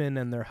women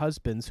and their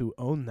husbands who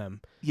own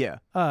them,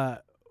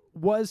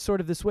 was sort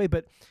of this way.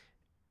 But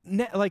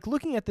like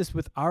looking at this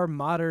with our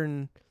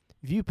modern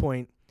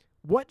viewpoint,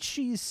 what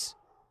she's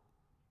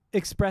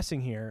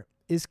expressing here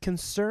is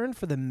concern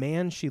for the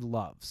man she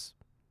loves.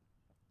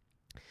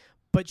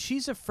 But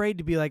she's afraid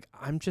to be like,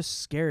 I'm just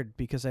scared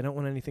because I don't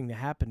want anything to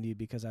happen to you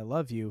because I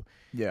love you.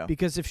 Yeah.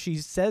 Because if she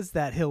says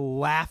that, he'll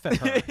laugh at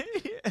her.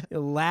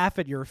 He'll laugh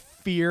at your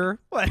fear.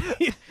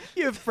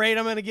 You afraid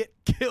I'm going to get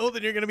killed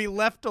and you're going to be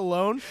left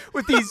alone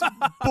with these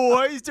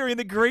boys during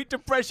the Great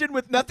Depression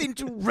with nothing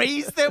to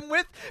raise them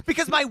with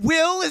because my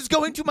will is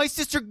going to my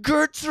sister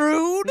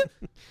Gertrude?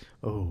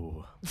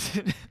 Oh.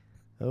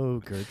 Oh,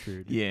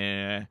 Gertrude.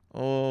 Yeah.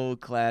 Oh,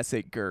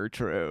 classic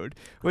Gertrude.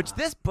 Which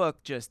this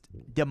book just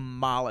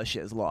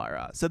demolishes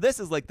Laura. So this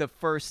is like the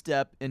first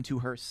step into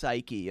her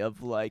psyche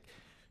of like,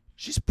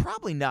 she's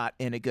probably not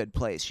in a good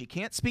place. She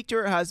can't speak to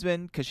her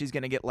husband because she's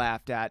going to get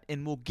laughed at,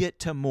 and we'll get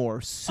to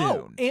more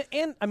soon. Oh,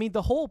 and I mean,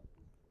 the whole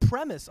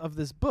premise of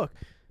this book,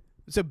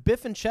 so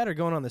Biff and Chet are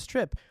going on this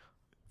trip.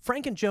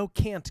 Frank and Joe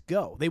can't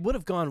go. They would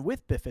have gone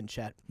with Biff and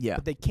Chet,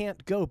 but they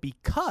can't go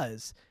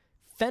because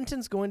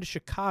Fenton's going to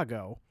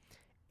Chicago,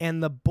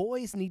 and the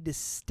boys need to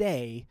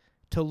stay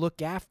to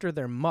look after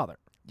their mother.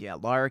 Yeah,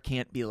 Laura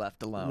can't be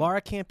left alone. Laura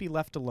can't be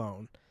left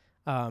alone.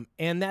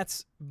 And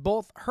that's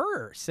both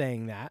her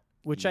saying that,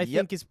 which I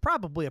think is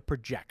probably a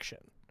projection.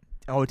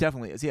 Oh, it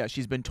definitely is. Yeah,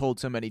 she's been told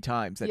so many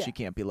times that she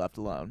can't be left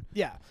alone.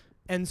 Yeah.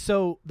 And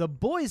so the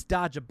boys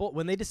dodge a bullet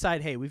when they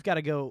decide, hey, we've got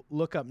to go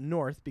look up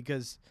north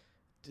because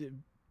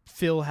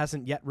Phil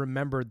hasn't yet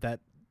remembered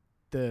that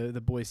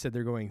the boys said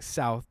they're going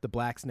south to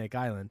Black Snake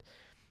Island.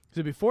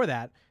 So before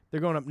that, they're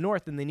going up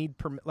north, and they need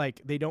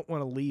they don't want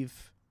to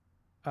leave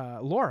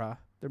Laura,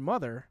 their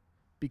mother,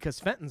 because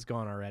Fenton's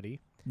gone already.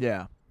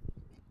 Yeah.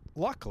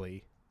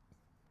 Luckily,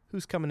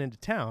 who's coming into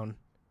town?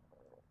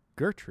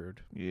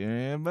 Gertrude.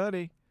 Yeah,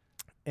 buddy.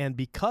 And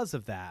because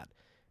of that,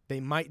 they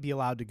might be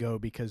allowed to go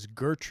because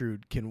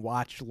Gertrude can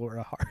watch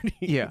Laura Hardy.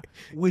 Yeah.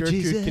 Which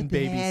Gertrude is a can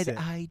bad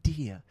babysit.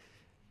 idea.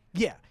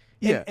 Yeah.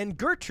 And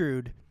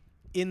Gertrude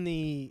in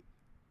the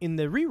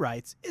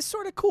rewrites is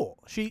sort of cool.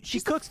 She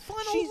cooks. A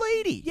fun old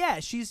lady. Yeah,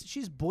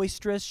 she's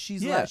boisterous.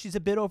 She's a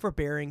bit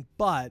overbearing,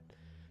 but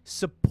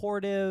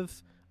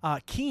supportive,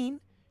 keen.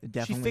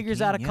 Definitely she figures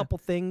keen, out a couple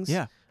things.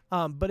 Yeah.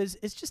 But is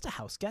just a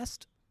house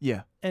guest.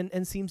 Yeah.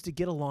 And seems to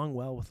get along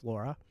well with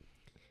Laura.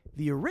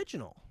 The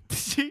original.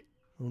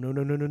 Oh no. Oh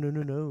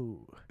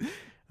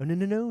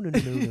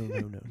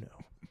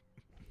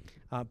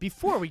no.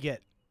 Before we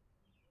get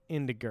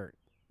into Gert.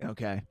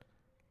 Okay.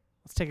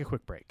 Let's take a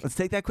quick break. Let's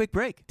take that quick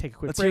break.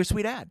 Let's hear a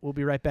sweet ad. We'll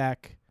be right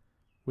back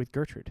with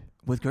Gertrude.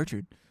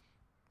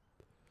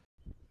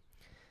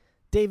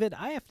 David,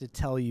 I have to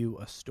tell you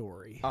a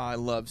story. I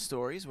love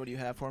stories. What do you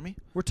have for me?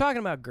 We're talking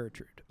about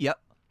Gertrude. Yep.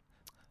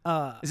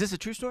 Is this a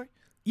true story?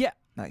 Yeah.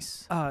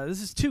 Nice.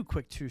 This is two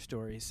quick true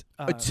stories.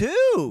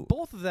 Two.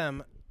 Both of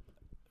them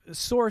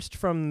sourced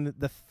from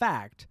the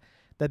fact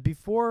that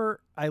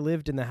before I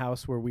lived in the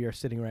house where we are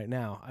sitting right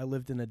now, I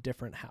lived in a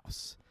different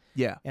house.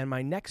 Yeah. And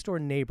my next door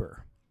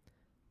neighbor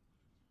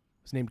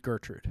was named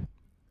Gertrude.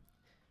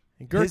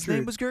 And Gertrude, His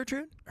name was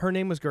Gertrude? her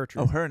name was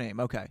Gertrude. Oh, her name.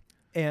 Okay.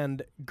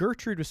 And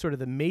Gertrude was sort of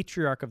the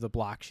matriarch of the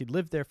block. She'd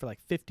lived there for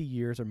like 50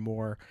 years or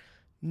more,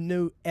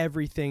 knew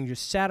everything,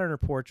 just sat on her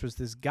porch, was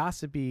this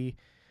gossipy,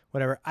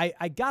 whatever.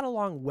 I got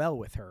along well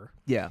with her.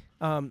 Yeah.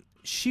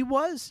 She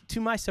was, to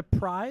my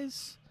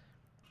surprise,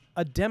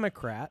 a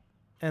Democrat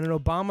and an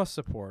Obama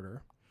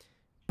supporter,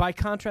 by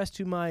contrast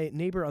to my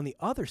neighbor on the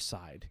other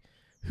side,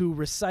 who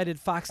recited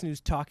Fox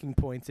News talking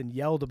points and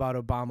yelled about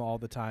Obama all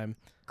the time.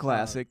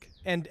 Classic.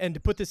 And to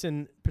put this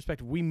in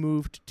perspective, we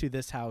moved to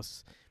this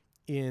house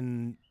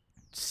in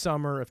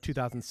summer of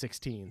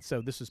 2016.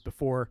 So this was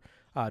before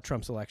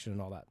Trump's election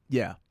and all that.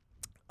 Yeah.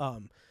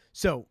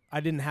 So I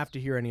didn't have to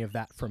hear any of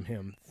that from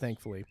him,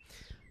 thankfully.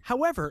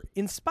 However,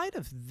 in spite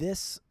of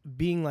this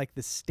being like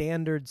the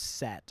standard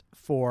set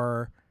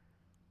for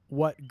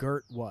what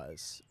Gert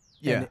was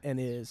and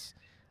is,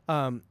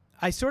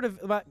 I sort of,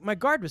 my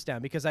guard was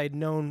down because I had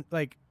known,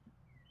 like,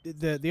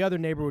 the other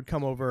neighbor would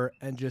come over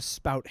and just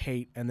spout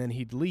hate, and then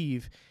he'd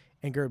leave,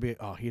 and Gert would be like,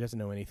 oh, he doesn't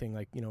know anything.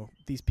 Like, you know,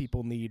 these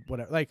people need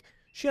whatever. Like,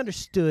 she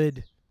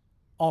understood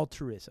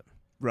altruism.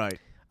 Right.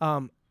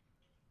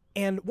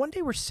 And one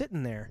day we're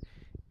sitting there,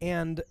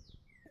 and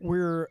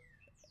we're,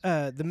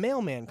 the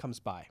mailman comes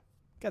by.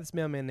 Got this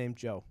mailman named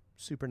Joe.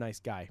 Super nice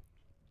guy.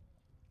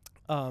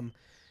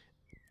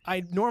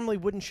 I normally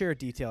wouldn't share a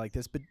detail like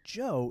this, but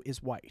Joe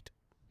is white.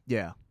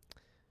 Yeah.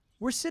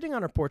 We're sitting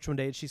on her porch one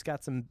day, and she's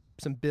got some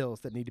bills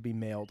that need to be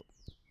mailed.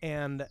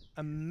 And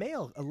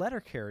a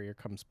letter carrier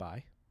comes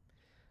by,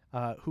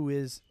 who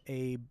is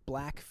a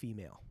black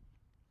female.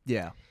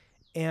 Yeah.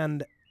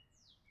 And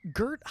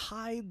Gert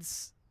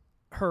hides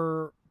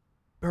her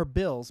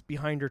bills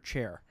behind her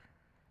chair.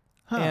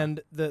 Huh.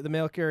 And the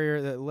mail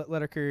carrier, the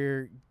letter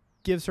carrier,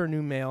 gives her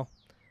new mail,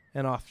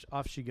 and off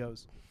she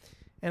goes.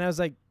 And I was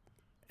like,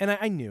 and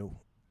I knew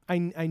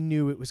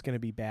it was going to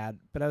be bad,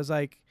 but I was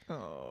like,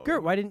 Oh.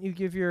 Gert, why didn't you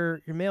give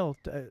your mail?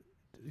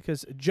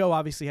 Because Joe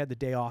obviously had the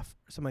day off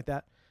or something like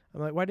that.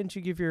 I'm like, why didn't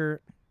you give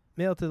your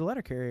mail to the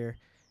letter carrier?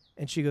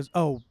 And she goes,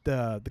 oh,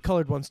 the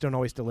colored ones don't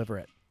always deliver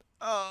it.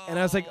 Oh. And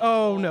I was like,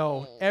 oh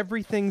no,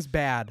 everything's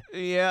bad.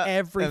 Yeah.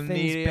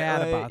 Everything's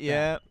bad about that.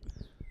 Yeah.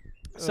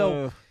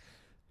 So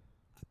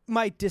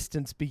my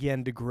distance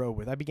began to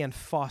grow I began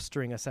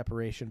fostering a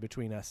separation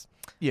between us.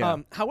 Yeah.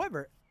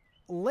 However,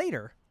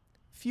 later,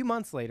 a few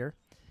months later,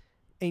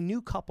 a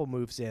new couple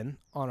moves in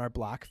on our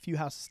block, a few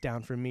houses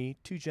down from me,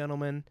 two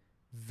gentlemen,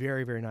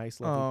 very, very nice,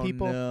 lovely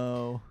people.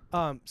 No.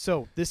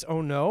 So this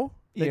that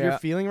you're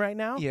feeling right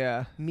now,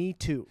 Yeah. me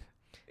too.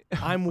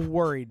 I'm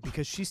worried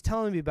because she's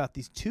telling me about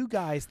these two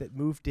guys that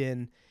moved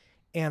in,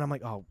 and I'm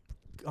like, oh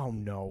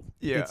no.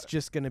 Yeah. It's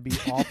just going to be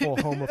awful,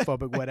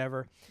 homophobic,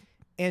 whatever.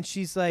 And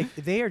she's like,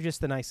 they are just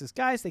the nicest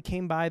guys. They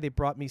came by. They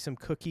brought me some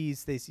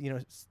cookies. They,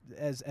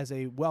 as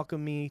a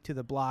welcome me to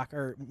the block,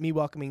 or me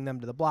welcoming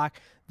them to the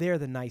block. They're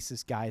the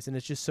nicest guys, and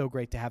it's just so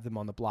great to have them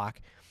on the block.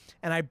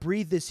 And I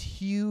breathed this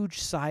huge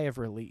sigh of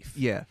relief.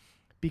 Yeah.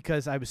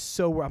 Because I was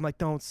so I'm like,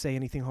 don't say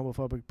anything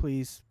homophobic,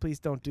 please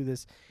don't do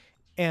this.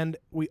 And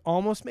we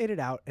almost made it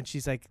out. And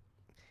she's like,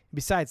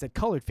 besides, that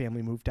colored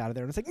family moved out of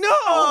there. And it's like,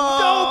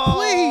 no,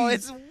 please,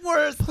 it's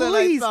worse than I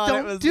please thought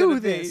it was don't do gonna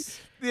this.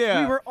 Be.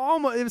 Yeah. We were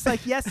almost, it was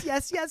like, yes,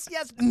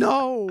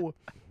 no.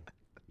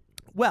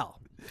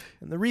 Well,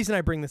 and the reason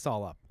I bring this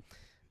all up,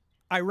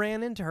 I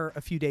ran into her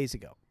a few days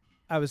ago.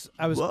 I was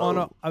on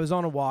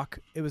a walk.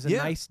 It was a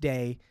nice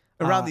day.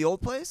 Around the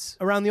old place?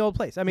 Around the old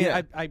place. I mean,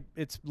 Yeah. I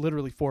it's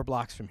literally 4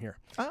 blocks from here.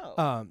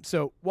 Oh.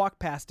 So walk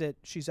past it.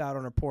 She's out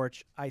on her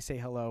porch. I say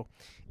hello.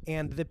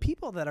 And the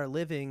people that are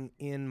living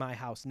in my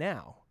house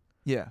now,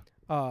 Yeah.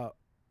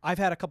 I've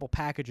had a couple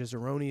packages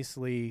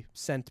erroneously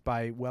sent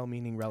by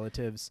well-meaning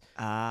relatives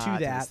to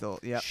that.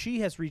 Yep. She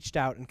has reached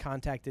out and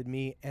contacted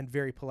me and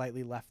very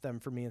politely left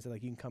them for me and said,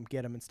 like, you can come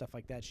get them and stuff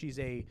like that. She's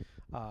a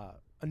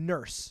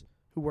nurse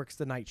who works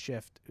the night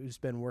shift, who's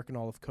been working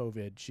all of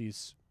COVID.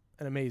 She's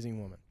an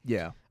amazing woman.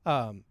 Yeah.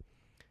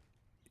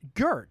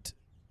 Gert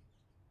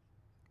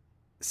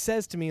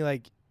says to me,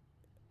 like,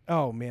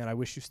 oh, man, I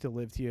wish you still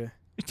lived here.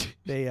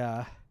 They,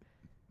 a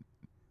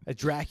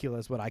Dracula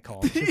is what I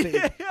call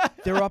them.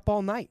 They're up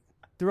all night.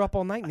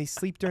 And they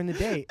sleep during the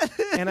day.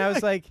 And I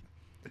was like,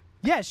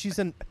 yeah, she's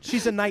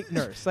a night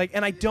nurse. Like,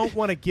 and I don't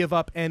want to give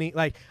up any,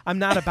 like, I'm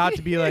not about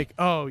to be like,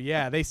 oh,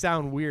 yeah, they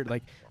sound weird.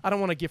 Like, I don't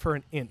want to give her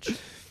an inch.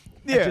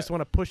 Yeah. I just want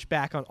to push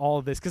back on all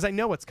of this because I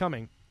know what's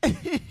coming.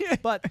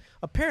 But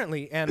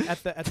apparently, and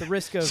at the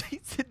risk of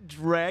She's a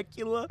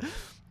Dracula.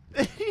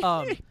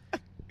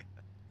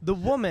 the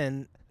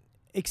woman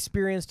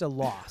experienced a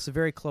loss, a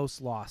very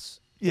close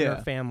loss in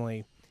her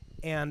family,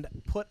 and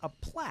put a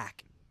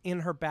plaque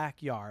in her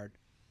backyard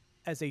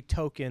as a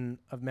token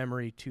of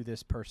memory to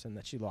this person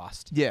that she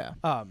lost. Yeah.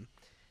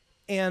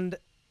 And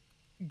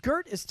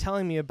Gert is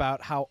telling me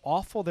about how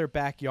awful their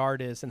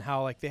backyard is and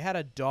how like they had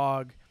a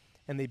dog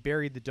and they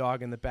buried the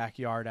dog in the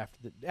backyard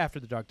after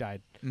the dog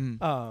died.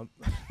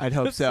 I'd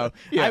hope so.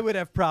 Yeah. I would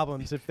have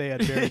problems if they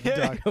had buried the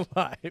dog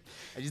alive.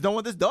 I just don't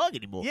want this dog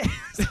anymore. Yeah,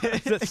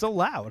 that's so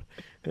loud.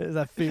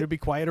 I figured it'd be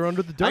quieter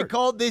under the dirt. I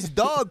called this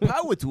dog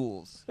Power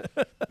Tools.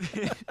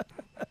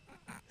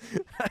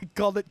 I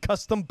called it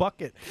Custom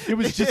Bucket. It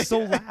was just so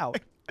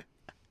loud.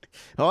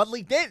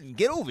 Hardly Denton,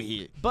 get over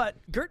here. But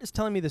Gert is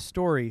telling me the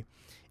story,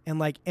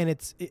 and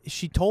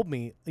she told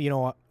me,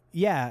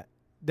 yeah,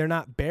 they're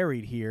not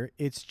buried here.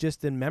 It's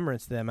just in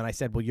remembrance to them. And I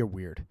said, well, you're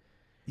weird.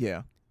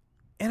 Yeah.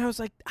 And I was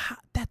like,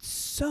 that's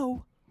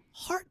so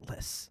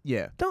heartless.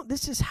 Yeah.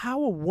 This is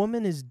how a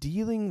woman is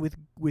dealing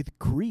with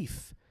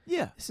grief.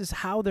 Yeah. This is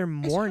how they're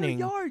mourning.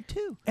 It's her yard,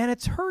 too. And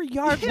it's her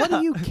yard. Yeah. What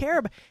do you care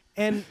about?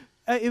 And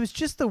it was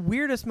just the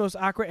weirdest, most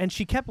awkward. And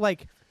she kept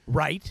like,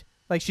 right?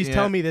 Like she's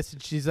telling me this,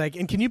 and she's like,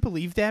 and can you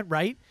believe that,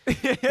 right?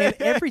 And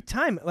every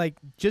time, like,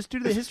 just due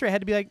to the history, I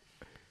had to be like,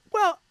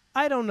 well,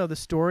 I don't know the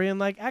story. And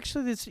like,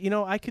 actually, this,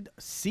 I could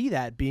see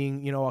that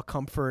being, a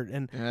comfort.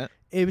 And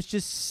it was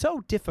just so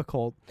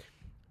difficult.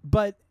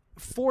 But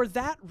for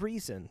that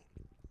reason,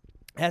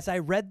 as I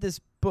read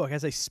this book,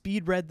 as I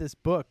speed read this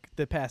book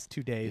the past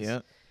 2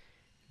 days,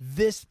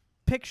 this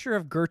picture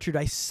of Gertrude,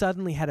 I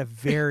suddenly had a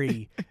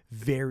very,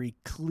 very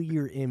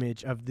clear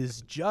image of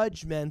this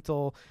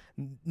judgmental,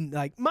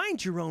 like,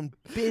 mind your own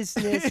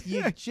business.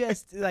 You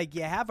just, like,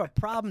 you have a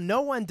problem.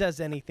 No one does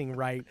anything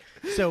right.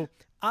 So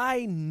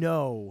I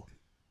know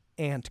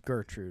Aunt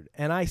Gertrude,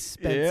 and I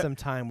spent some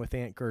time with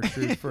Aunt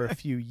Gertrude for a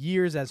few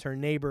years as her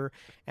neighbor,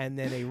 and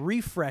then a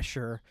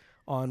refresher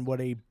on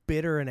what a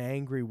bitter and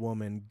angry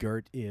woman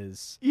Gert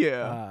is.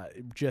 Yeah.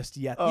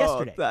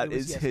 Yesterday. That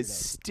is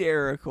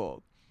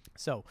hysterical.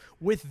 So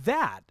with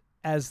that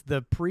as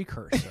the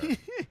precursor,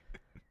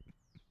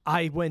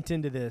 I went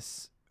into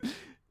this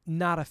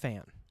not a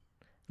fan.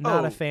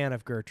 Not a fan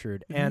of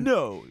Gertrude. And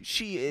no,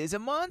 she is a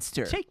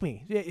monster. Take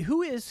me.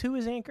 Who is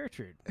Aunt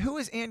Gertrude? Who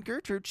is Aunt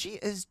Gertrude? She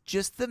is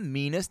just the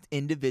meanest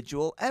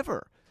individual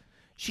ever.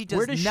 She does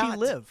Where does she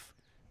live?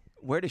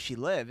 Where does she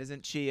live?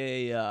 Isn't she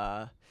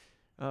a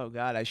oh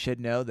God, I should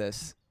know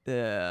this.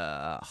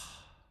 I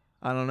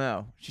don't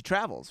know. She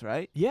travels,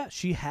 right? Yeah,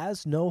 she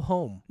has no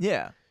home.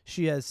 Yeah.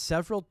 She has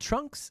several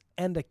trunks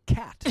and a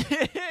cat.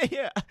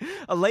 Yeah.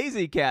 A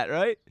lazy cat,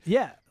 right?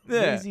 Yeah.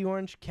 Lazy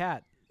orange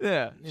cat.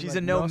 Yeah. She's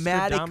a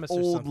nomadic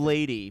old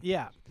lady.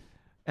 Yeah.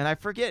 And I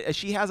forget,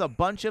 she has a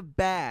bunch of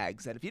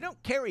bags that if you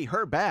don't carry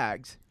her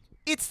bags,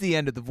 it's the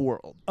end of the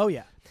world. Oh,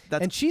 yeah.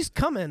 And she's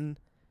coming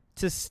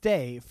to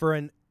stay for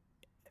an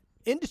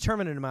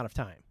indeterminate amount of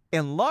time.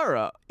 And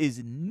Laura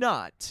is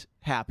not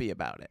happy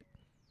about it.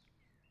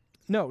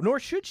 No, nor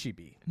should she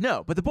be.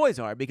 No, but the boys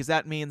are, because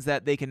that means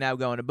that they can now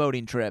go on a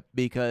boating trip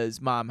because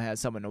Mom has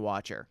someone to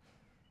watch her.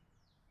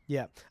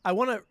 Yeah. I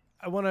want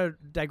to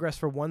digress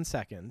for 1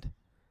 second.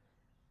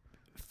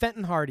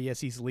 Fenton Hardy, as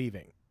he's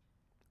leaving,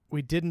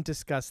 we didn't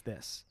discuss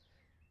this,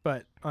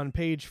 but on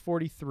page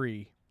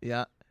 43,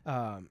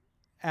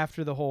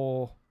 after the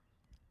whole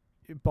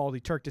Baldy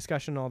Turk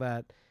discussion and all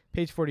that,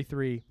 page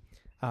 43,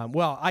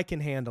 well, I can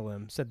handle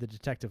him, said the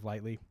detective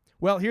lightly.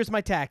 Well, here's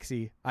my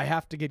taxi. I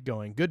have to get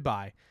going.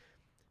 Goodbye.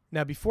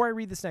 Now, before I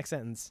read this next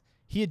sentence,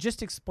 he had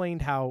just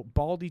explained how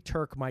Baldy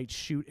Turk might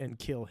shoot and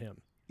kill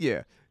him.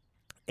 Yeah.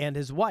 And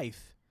his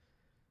wife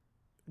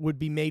would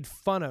be made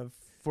fun of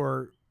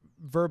for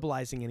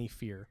verbalizing any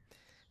fear.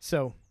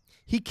 So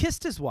he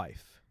kissed his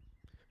wife,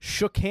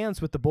 shook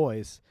hands with the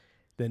boys,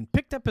 then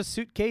picked up a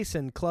suitcase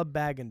and club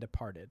bag and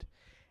departed.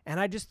 And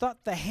I just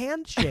thought the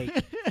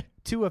handshake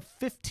to a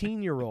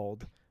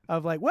 15-year-old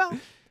of like, well,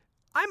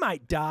 I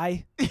might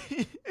die.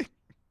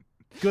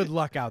 Good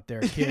luck out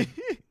there, kid.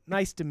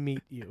 Nice to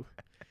meet you.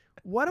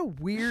 What a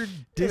weird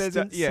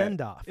distant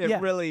send-off. It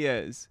really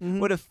is. Mm-hmm.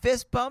 Would a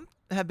fist bump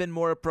have been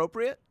more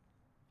appropriate?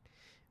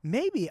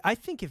 Maybe. I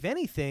think if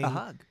anything, a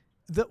hug.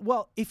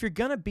 If you're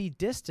going to be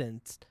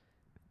distant,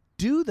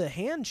 do the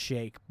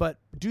handshake, but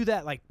do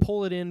that, like,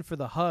 pull it in for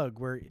the hug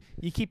where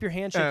you keep your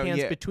handshake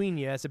hands between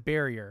you as a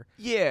barrier.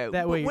 Yeah.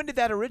 That way. When did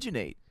that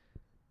originate?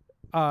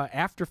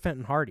 After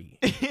Fenton Hardy.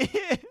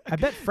 I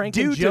bet Frank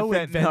and Joe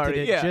invented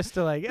it just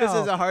to like, this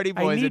is a Hardy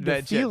Boys I need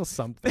invention. to feel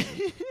something.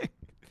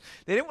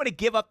 They didn't want to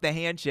give up the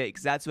handshake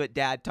because that's what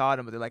Dad taught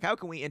them. But they're like, how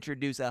can we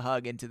introduce a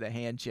hug into the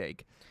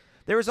handshake?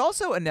 There was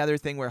also another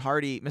thing where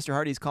Mr.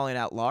 Hardy's calling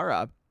out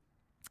Laura,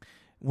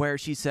 where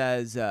she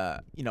says,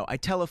 I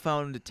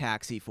telephoned a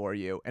taxi for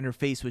you, and her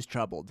face was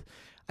troubled.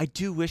 I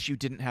do wish you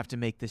didn't have to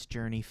make this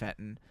journey,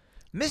 Fenton.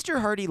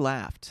 Mr. Hardy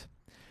laughed.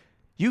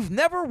 You've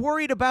never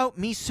worried about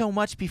me so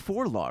much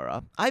before,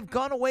 Laura. I've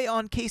gone away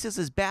on cases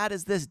as bad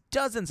as this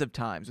dozens of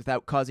times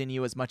without causing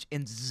you as much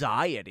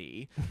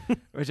anxiety,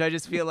 which I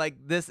just feel like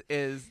this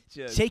is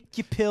just... Take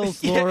your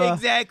pills, Laura. Yeah,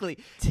 exactly.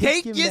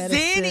 Take your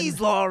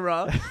Xannies,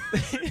 Laura.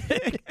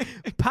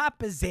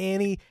 Pop a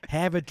Xanny,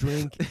 have a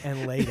drink,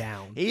 and lay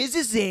down. Here's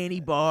a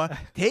Xanny bar.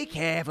 Take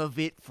half of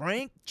it.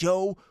 Frank,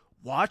 Joe,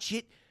 watch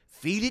it.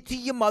 Feed it to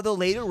your mother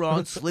later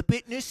on. Slip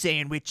it in a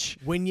sandwich.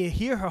 When you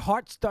hear her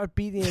heart start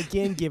beating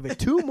again, give it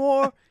 2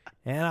 more,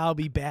 and I'll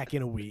be back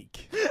in a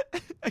week.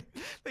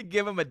 They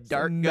give him a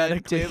dart gun,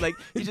 medically too. Like,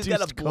 he just got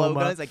a induced blowgun.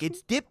 coma. It's like,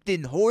 it's dipped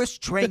in horse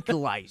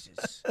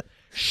tranquilizers.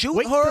 Shoot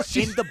Wait her till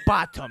she- in the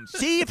bottom.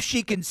 See if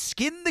she can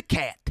skin the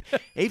cat.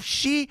 If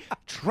she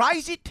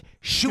tries it,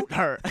 shoot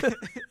her.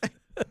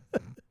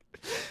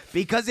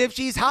 Because if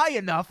she's high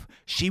enough,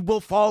 she will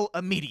fall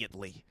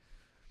immediately.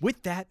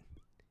 With that,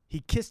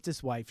 he kissed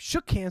his wife,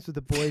 shook hands with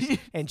the boys,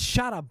 and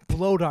shot a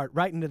blow dart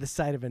right into the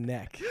side of her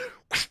neck.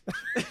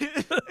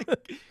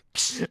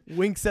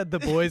 Winks at the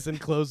boys and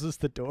closes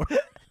the door.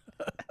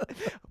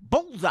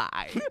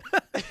 Bullseye.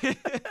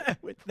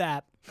 With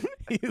that,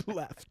 he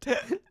left.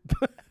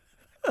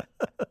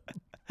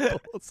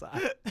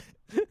 Bullseye.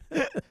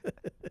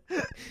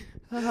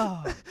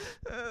 Oh.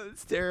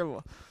 It's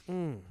terrible.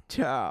 Mm.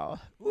 Ciao.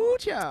 Ooh,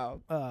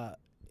 ciao.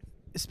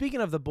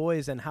 Speaking of the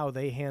boys and how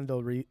they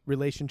handle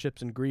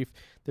relationships and grief,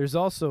 there's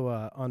also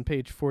on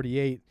page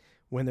 48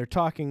 when they're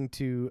talking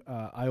to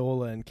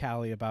Iola and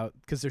Callie about,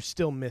 because they're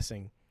still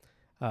missing.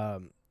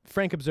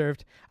 Frank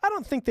observed, "I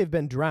don't think they've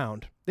been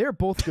drowned. They are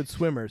both good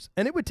swimmers,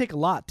 and it would take a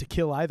lot to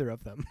kill either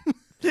of them."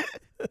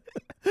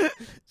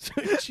 So,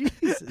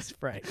 Jesus,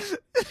 Frank.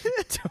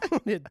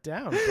 Tone it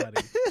down,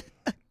 buddy.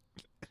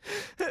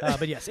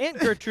 But yes, Aunt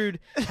Gertrude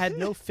had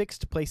no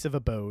fixed place of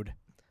abode.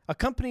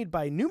 Accompanied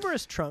by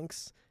numerous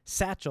trunks,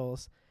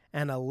 satchels,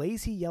 and a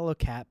lazy yellow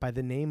cat by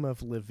the name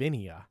of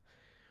Lavinia,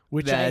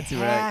 which That's I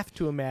right. have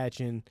to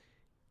imagine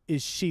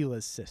is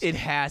Sheila's sister. It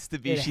has to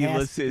be It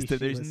Sheila's has to be sister.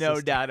 There's Sheila's no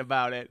sister. doubt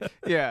about it.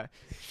 Yeah.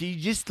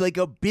 She's just like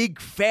a big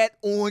fat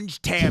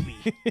orange tabby.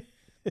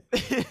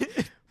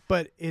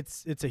 But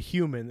it's a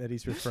human that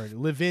he's referring to.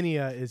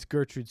 Lavinia is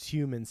Gertrude's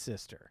human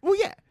sister. Well,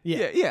 yeah.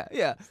 Yeah.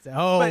 Yeah.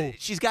 Oh, But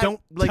she's got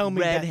don't like tell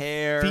me red that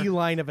hair.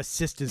 feline of a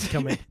sister's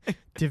coming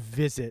to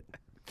visit.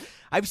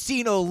 I've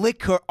seen her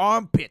lick her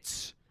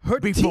armpits Her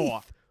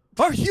before. teeth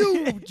are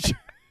huge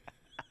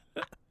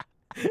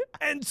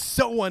and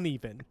so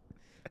uneven.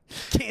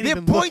 Can't They're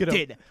even look at 'em.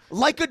 pointed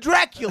like a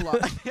Dracula.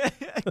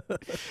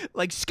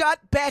 Like Scott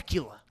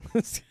Bakula.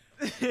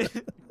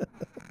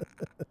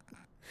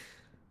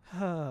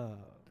 Oh,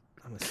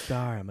 I'm a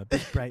star. I'm a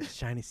big, bright,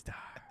 shiny star.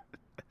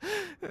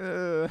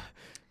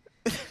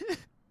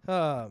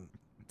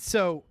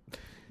 So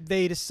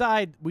they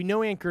decide, we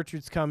know Aunt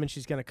Gertrude's coming.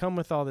 She's going to come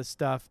with all this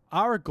stuff.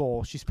 Our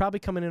goal, she's probably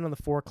coming in on the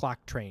 4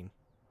 o'clock train.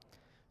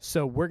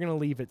 So we're going to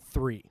leave at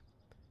 3.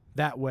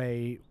 That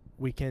way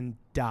we can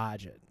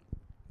dodge it.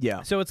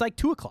 Yeah. So it's like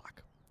 2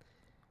 o'clock.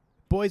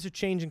 Boys are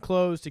changing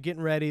clothes, they're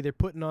getting ready, they're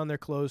putting on their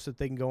clothes so that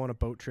they can go on a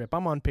boat trip.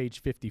 I'm on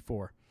page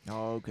 54.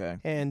 Oh, okay.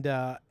 And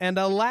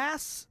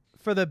alas,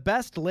 for the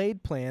best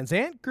laid plans,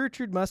 Aunt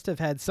Gertrude must have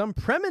had some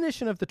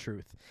premonition of the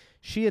truth.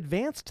 She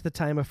advanced the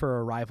time of her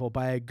arrival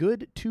by a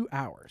good 2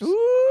 hours.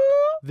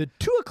 The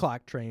 2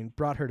 o'clock train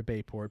brought her to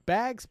Bayport,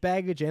 bags,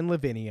 baggage, and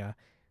Lavinia,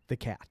 the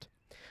cat.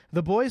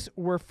 The boys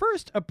were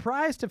first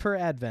apprised of her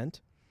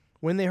advent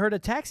when they heard a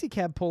taxi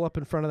cab pull up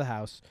in front of the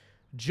house.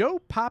 Joe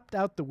peeped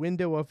out the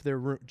window of the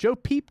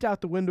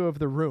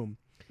room.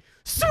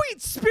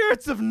 Sweet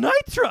spirits of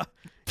Nitra!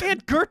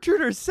 Aunt Gertrude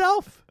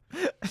herself!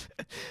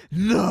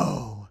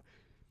 No.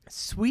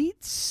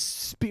 Sweet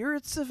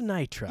spirits of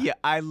Nitra. Yeah,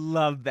 I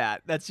love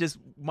that. That's just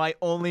my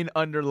only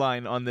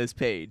underline on this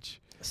page.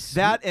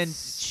 That and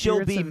she'll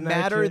spirits be of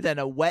madder Nitra. than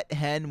a wet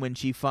hen when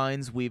she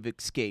finds we've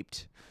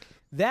escaped.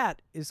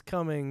 That is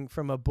coming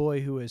from a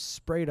boy who has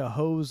sprayed a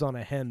hose on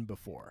a hen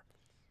before.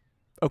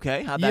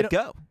 Okay, how'd You that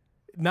go?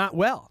 Not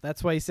well.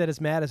 That's why he said as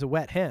mad as a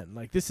wet hen.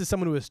 Like, this is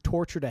someone who has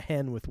tortured a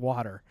hen with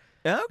water.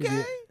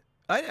 Okay.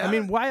 I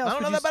mean, why else I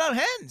don't would know you that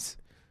about hens.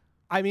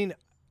 I mean,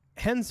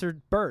 hens are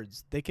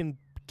birds. They can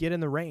get in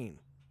the rain.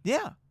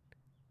 Yeah.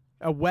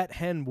 A wet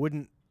hen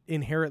wouldn't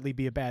inherently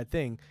be a bad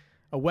thing.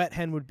 A wet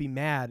hen would be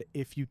mad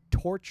if you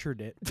tortured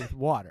it with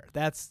water.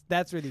 That's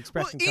where the Well,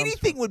 expression comes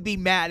anything from. would be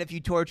mad if you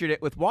tortured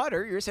it with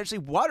water. You're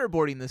essentially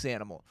waterboarding this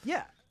animal.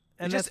 Yeah.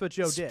 And You're that's just what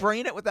Joe did.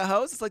 Spraying it with a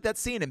hose. It's like that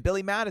scene in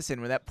Billy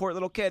Madison where that poor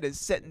little kid is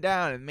sitting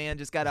down and man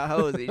just got a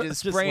hose. And he's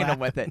just Just spraying him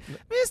with it.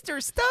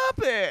 Mister, stop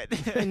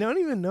it. I don't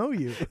even know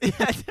you.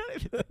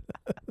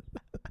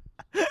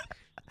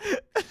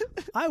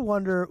 I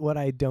wonder what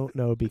I don't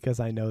know because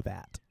I know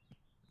that.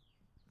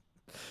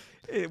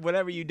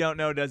 Whatever you don't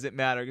know doesn't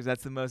matter because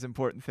that's the most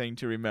important thing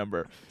to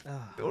remember.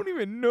 Don't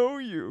even know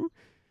you.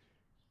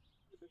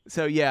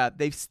 So yeah,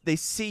 they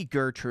see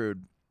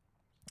Gertrude,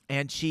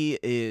 and she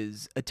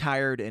is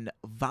attired in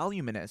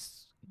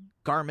voluminous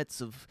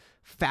garments of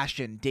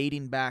fashion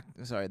dating back.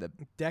 Sorry, the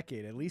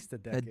Decade, at least a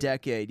decade. a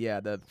decade. Yeah,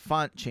 the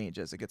font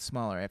changes; it gets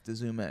smaller. I have to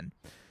zoom in.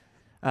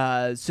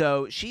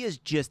 So she is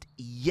just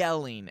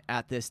yelling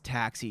at this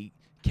taxi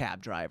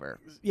cab driver,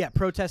 Yeah,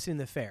 protesting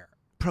the fare.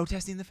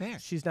 protesting the fare.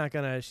 She's not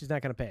gonna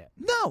pay it.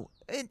 No,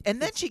 and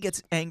then she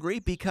gets angry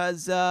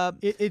because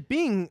It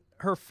being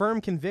her firm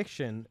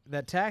conviction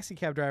that taxi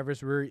cab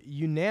drivers were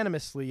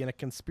unanimously in a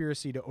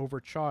conspiracy to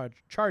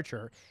charge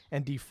her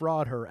and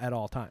defraud her at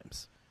all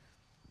times.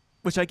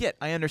 which I get,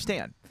 I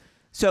understand.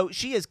 So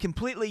she is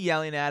completely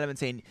yelling at him and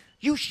saying,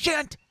 "You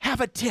shan't have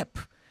a tip.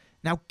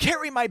 Now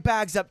carry my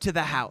bags up to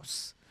the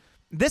house."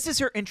 This is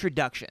her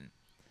introduction.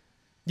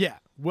 Yeah.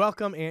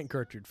 Welcome, Aunt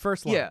Gertrude.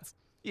 First lines.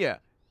 Yeah.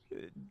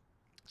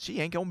 She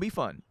ain't gonna be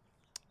fun.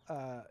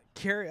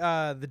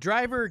 The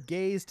driver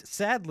gazed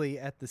sadly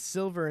at the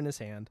silver in his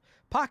hand,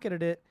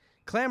 pocketed it,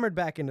 clambered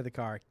back into the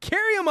car.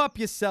 "Carry him up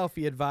yourself,"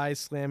 he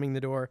advised, slamming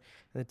the door,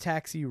 and the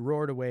taxi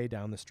roared away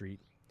down the street.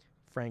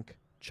 Frank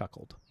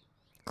chuckled.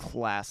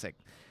 Classic.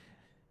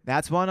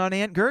 That's one on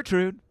Aunt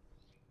Gertrude.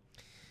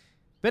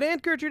 But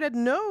Aunt Gertrude had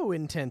no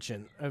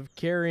intention of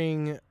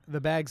carrying the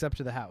bags up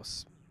to the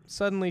house.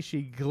 Suddenly,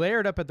 she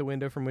glared up at the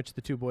window from which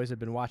the two boys had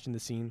been watching the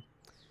scene.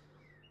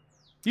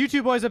 "You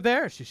two boys up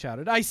there," she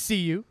shouted. "I see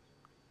you.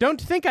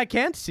 Don't think I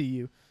can't see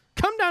you.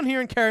 Come down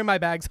here and carry my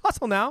bags.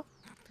 Hustle now."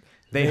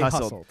 They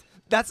hustled.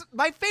 That's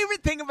my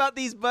favorite thing about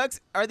these books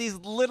are these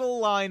little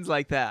lines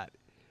like that.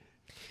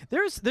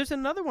 There's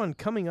another one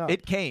coming up.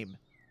 It came.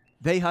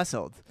 They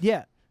hustled.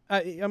 Yeah.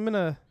 I'm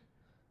gonna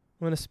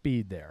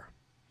speed there.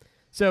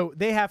 So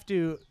they have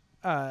to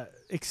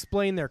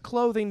explain their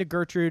clothing to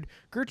Gertrude.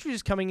 Gertrude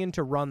is coming in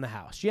to run the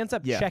house. She ends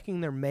up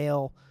checking their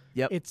mail.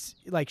 Yep. It's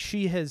like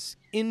she has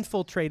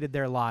infiltrated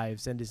their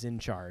lives and is in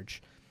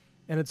charge,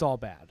 and it's all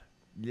bad.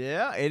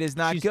 Yeah, it is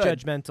not She's good.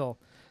 judgmental.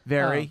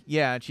 Very.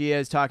 Yeah, she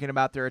is talking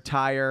about their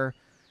attire,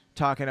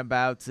 talking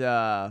about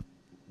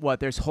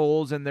there's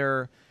holes in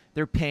their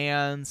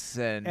pants,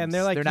 and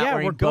they're like, they're not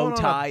wearing we're going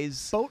bow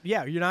ties. on a boat.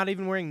 Yeah, you're not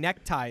even wearing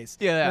neckties.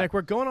 Yeah. They're like,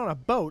 we're going on a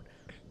boat,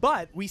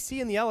 but we see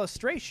in the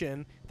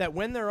illustration that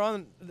when they're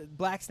on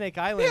Black Snake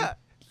Island,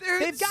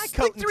 they've got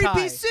coat and tie.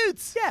 three-piece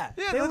suits. Yeah,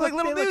 they look like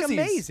little they look newsies.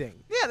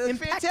 amazing. Yeah, they're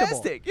Impeccable.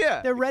 fantastic.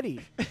 Yeah, They're ready.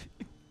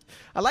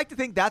 I like to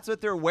think that's what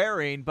they're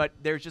wearing, but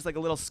there's just like a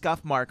little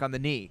scuff mark on the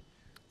knee.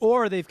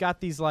 Or they've got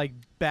these like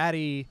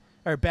batted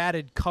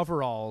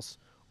coveralls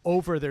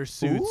over their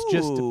suits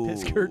just to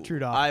piss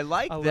Gertrude off. I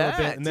like a little that.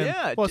 bit. And then,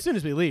 yeah. well, as soon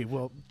as we leave,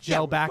 we'll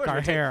gel back our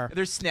hair.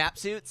 They're snap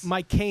suits.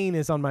 My cane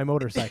is on my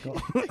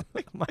motorcycle.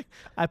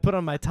 I put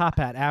on my top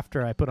hat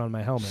after I put on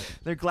my helmet.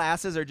 Their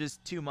glasses are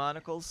just two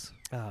monocles.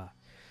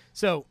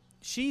 So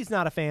she's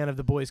not a fan of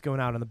the boys going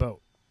out on the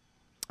boat.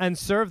 And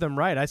serve them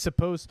right, I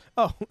suppose.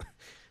 Oh,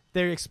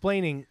 they're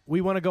explaining,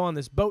 we want to go on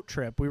this boat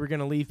trip. We were going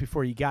to leave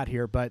before you got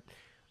here, but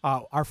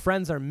our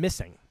friends are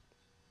missing.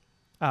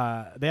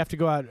 They have to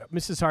go out.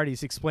 Mrs.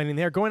 Hardy's explaining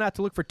they're going out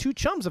to look for two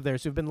chums of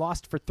theirs who've been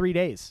lost for 3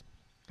 days.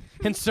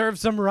 And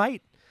serves them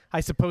right. I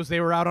suppose they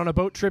were out on a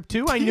boat trip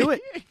too. I knew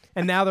it.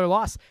 And now they're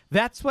lost.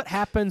 That's what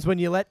happens when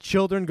you let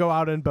children go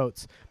out in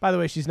boats. By the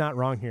way, she's not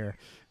wrong here.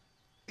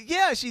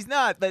 Yeah, she's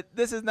not, but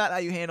this is not how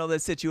you handle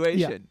this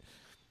situation. Yeah.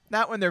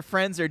 Not when their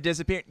friends are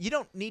disappearing. You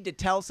don't need to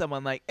tell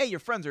someone like, "Hey,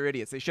 your friends are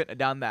idiots. They shouldn't have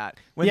done that."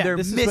 When they're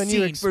this is when you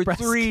missing for express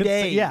 3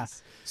 days. Yeah.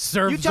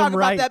 Serves You talk them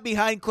right. about that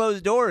behind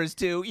closed doors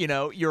to,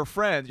 your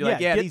friends. You're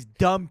like, Yeah, these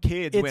dumb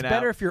kids It's went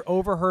better out. if you're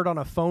overheard on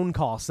a phone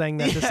call saying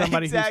that to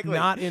somebody exactly. who's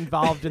not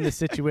involved in the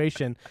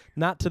situation,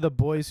 not to the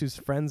boys whose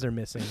friends are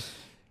missing.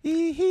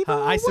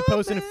 I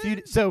suppose in a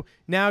few. So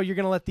now you're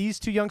going to let these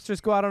two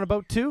youngsters go out on a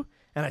boat too,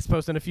 and I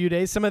suppose in a few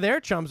days some of their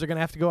chums are going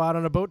to have to go out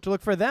on a boat to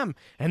look for them,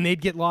 and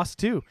they'd get lost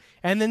too.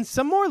 And then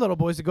some more little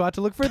boys would go out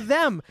to look for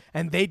them,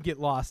 and they'd get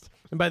lost.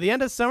 And by the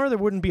end of summer, there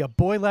wouldn't be a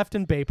boy left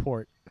in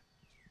Bayport.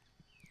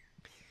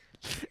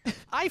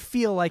 I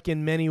feel like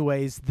in many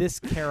ways this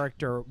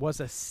character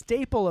was a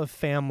staple of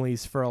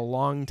families for a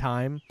long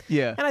time.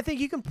 Yeah. And I think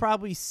you can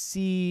probably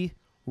see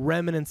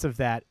remnants of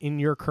that in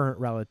your current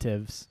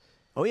relatives.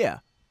 Oh, yeah.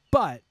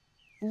 But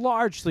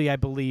largely, I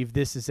believe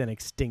this is an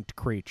extinct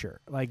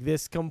creature. Like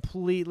this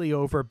completely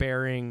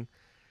overbearing,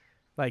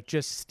 like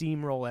just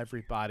steamroll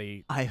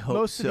everybody. I hope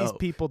Most so. of these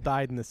people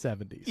died in the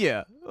 70s.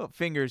 Yeah. Oh,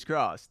 fingers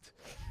crossed.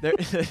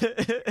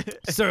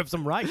 Serves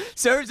them right.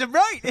 Serves them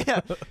right.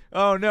 Yeah.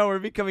 Oh, no, we're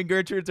becoming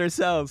Gertrudes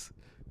ourselves.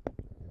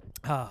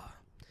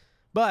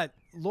 But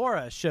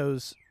Laura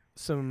shows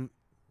some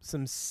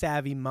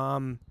savvy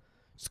mom,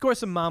 scores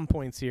some mom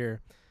points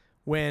here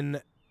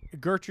when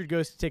Gertrude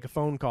goes to take a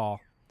phone call.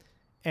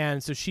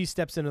 And so she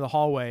steps into the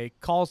hallway,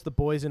 calls the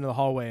boys into the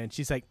hallway, and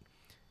she's like,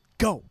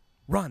 "Go,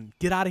 run,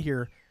 get out of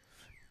here.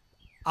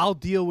 I'll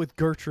deal with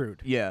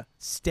Gertrude." Yeah.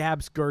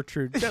 Stabs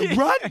Gertrude.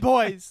 "Run,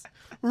 boys,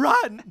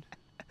 run."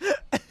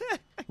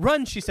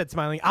 "Run," she said,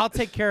 smiling. "I'll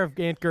take care of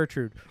Aunt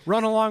Gertrude.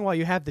 Run along while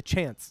you have the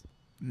chance."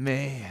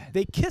 Man.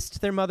 They kissed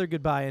their mother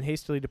goodbye and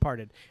hastily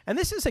departed. And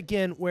this is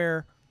again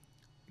where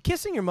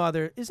kissing your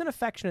mother is an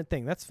affectionate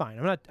thing. That's fine.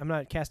 I'm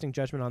not casting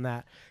judgment on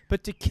that.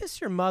 But to kiss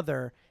your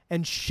mother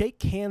and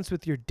shake hands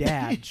with your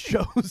dad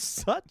shows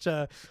such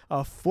a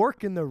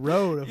fork in the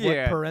road of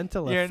what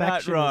parental affection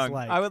not wrong. is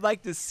like. I would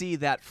like to see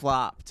that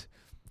flopped.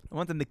 I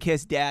want them to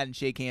kiss dad and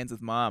shake hands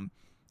with mom.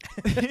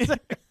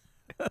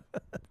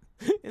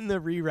 In the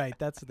rewrite,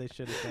 that's what they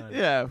should have done.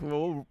 Yeah,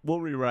 we'll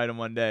rewrite them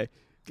one day.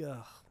 Ugh.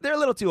 They're a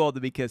little too old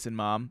to be kissing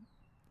mom.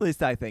 At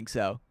least I think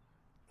so.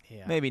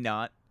 Yeah. Maybe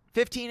not.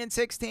 15 and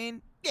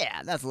 16?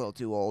 Yeah, that's a little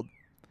too old.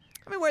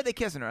 I mean, where are they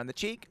kissing her? On the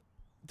cheek?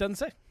 Doesn't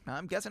say.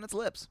 I'm guessing it's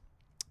lips.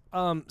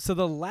 So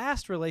the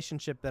last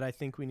relationship that I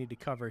think we need to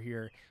cover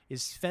here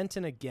is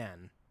Fenton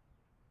again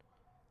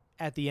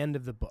at the end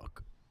of the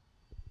book.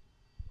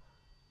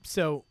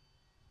 So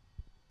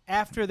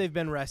after they've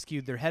been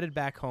rescued, they're headed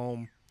back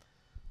home.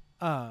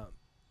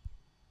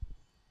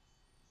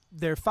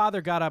 Their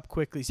father got up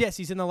quickly. Yes,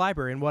 he's in the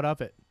library, and what of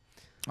it?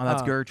 Oh,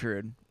 that's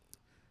Gertrude.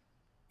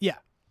 Yeah.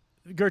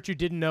 Gertrude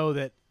didn't know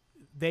that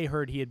they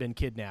heard he had been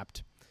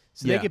kidnapped.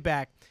 So Yeah. they get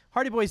back.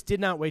 Hardy Boys did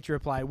not wait to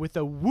reply. With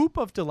a whoop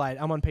of delight,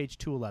 I'm on page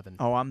 211.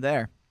 Oh, I'm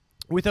there.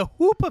 With a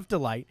whoop of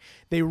delight,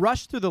 they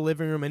rushed through the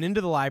living room and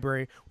into the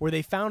library, where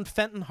they found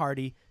Fenton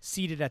Hardy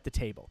seated at the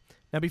table.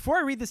 Now, before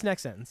I read this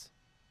next sentence,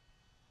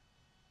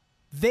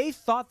 they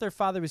thought their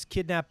father was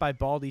kidnapped by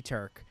Baldy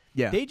Turk.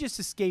 Yeah. They just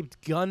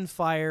escaped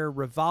gunfire,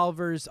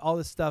 revolvers, all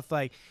this stuff.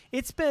 Like,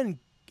 it's been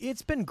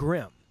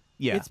grim.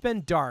 Yeah. It's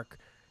been dark.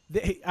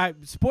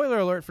 Spoiler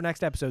alert for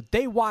next episode.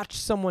 They watched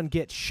someone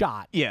get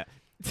shot. Yeah.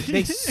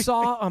 They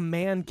saw a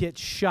man get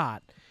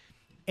shot,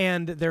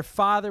 and their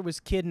father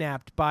was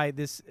kidnapped by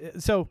this.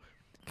 So,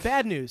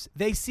 bad news.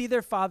 They see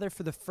their father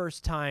for the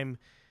first time.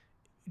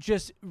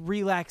 Just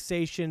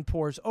relaxation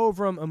pours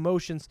over them,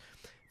 emotions.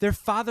 Their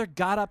father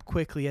got up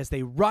quickly as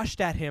they rushed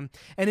at him,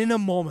 and in a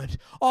moment,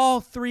 all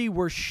three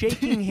were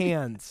shaking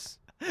hands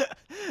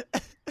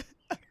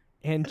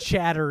and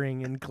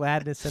chattering in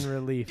gladness and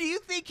relief. Do you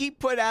think he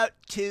put out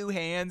two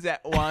hands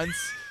at once,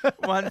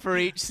 one for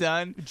each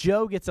son?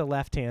 Joe gets a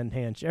left-hand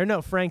handshake. Or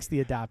no, Frank's the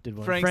adopted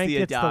one. Frank's Frank the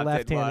gets adopted the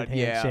left-handed one,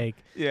 yeah. handshake.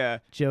 Yeah.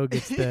 Joe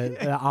gets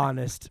the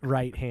honest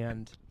right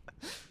hand.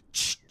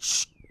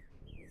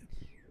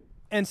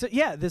 And so,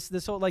 yeah,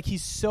 this whole, like,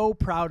 he's so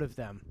proud of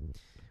them.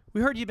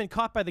 We heard you'd been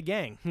caught by the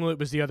gang. Well, it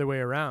was the other way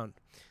around.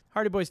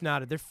 Hardy Boys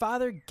nodded. Their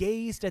father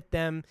gazed at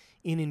them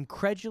in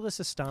incredulous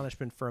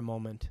astonishment for a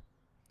moment.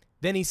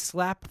 Then he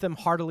slapped them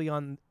heartily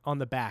on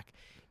the back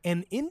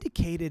and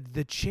indicated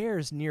the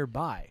chairs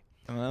nearby.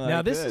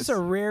 Now, this is a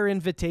rare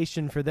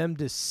invitation for them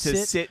to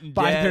sit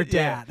by their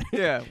dad.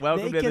 Yeah.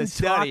 Welcome They to the can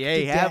study. talk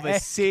Hey, to have a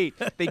Dad. seat.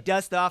 They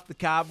dust off the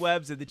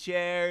cobwebs of the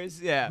chairs.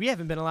 Yeah. We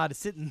haven't been allowed to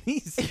sit in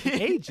these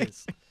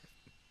ages.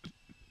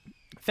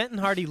 Fenton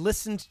Hardy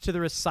listened to the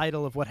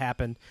recital of what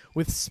happened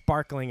with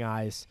sparkling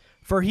eyes,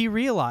 for he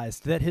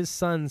realized that his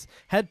sons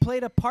had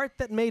played a part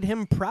that made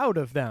him proud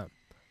of them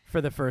for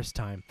the first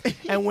time.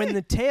 And when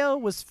the tale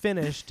was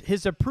finished,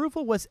 his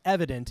approval was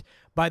evident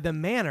by the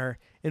manner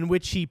in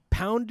which he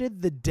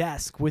pounded the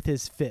desk with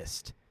his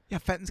fist. Yeah,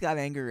 Fenton's got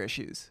anger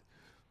issues.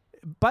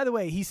 By the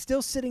way, he's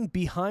still sitting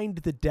behind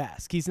the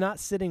desk. He's not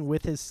sitting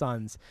with his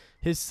sons.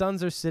 His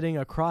sons are sitting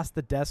across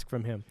the desk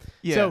from him.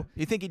 Yeah. So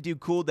you think he'd do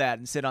cool dad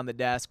and sit on the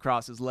desk,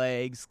 cross his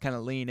legs, kind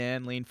of lean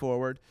in, lean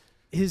forward?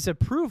 his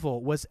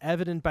approval was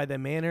evident by the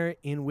manner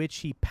in which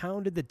he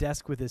pounded the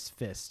desk with his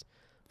fist.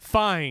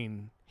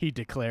 Fine, he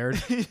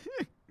declared.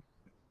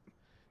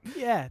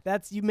 Yeah,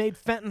 you made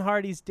Fenton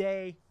Hardy's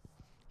day.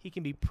 He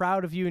can be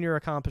proud of you and your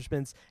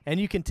accomplishments, and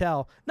you can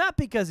tell, not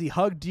because he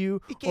hugged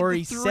you or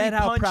he said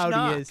how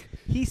proud he is.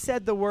 He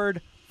said the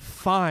word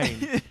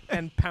fine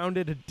and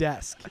pounded a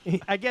desk.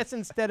 I guess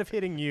instead of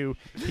hitting you,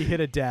 he hit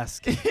a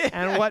desk.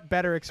 And what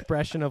better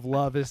expression of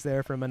love is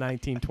there from a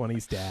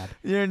 1920s dad?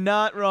 You're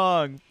not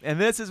wrong. And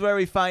this is where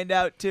we find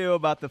out, too,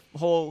 about the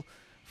whole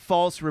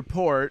false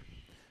report.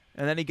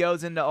 And then he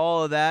goes into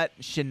all of that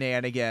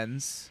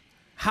shenanigans.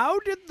 How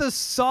did the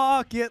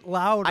saw get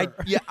louder?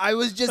 I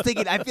was just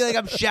thinking, I feel like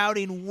I'm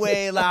shouting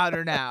way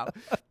louder now.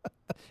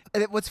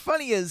 And what's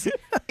funny is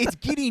it's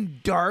getting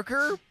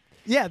darker.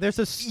 Yeah, there's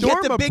a storm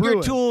Yet the of bigger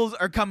brewing. tools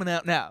are coming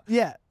out now.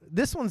 Yeah,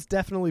 this one's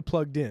definitely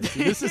plugged in.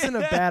 See, this isn't a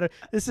bad.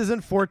 This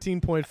isn't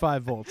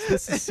 14.5 volts.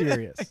 This is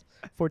serious.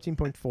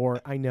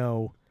 14.4. I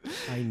know.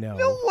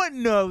 No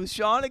one knows,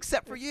 Sean,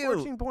 except for you.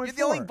 14.4. You're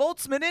the only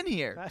Voltsman in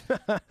here.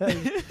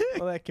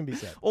 Well, that can be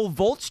said. Old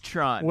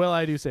Voltstron. Well,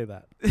 I do say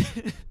that.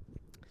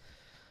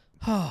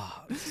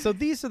 So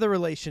these are the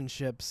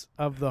relationships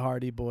of the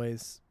Hardy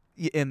Boys.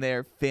 And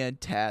they're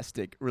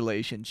fantastic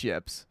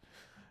relationships.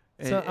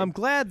 So And- I'm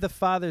glad the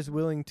father's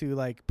willing to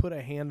like put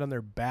a hand on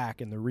their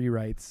back in the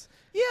rewrites.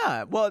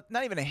 Yeah, well,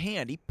 not even a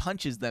hand. He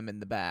punches them in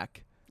the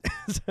back.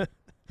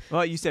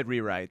 Well, you said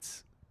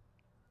rewrites.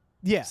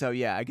 Yeah. So,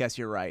 yeah, I guess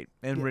you're right.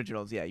 In Yeah.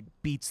 originals, yeah, he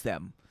beats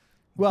them.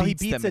 Well, he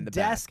beats beats them a in the back.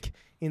 desk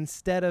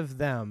instead of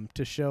them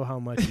to show how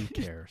much he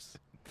cares.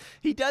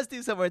 He does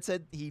do somewhere it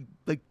said he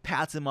like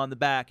pats him on the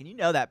back, and you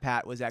know that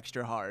pat was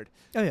extra hard.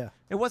 Oh yeah.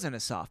 It wasn't a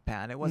soft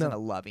pat. It wasn't No. a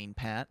loving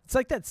pat. It's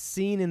like that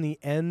scene in the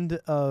end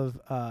of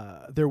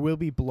There Will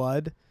Be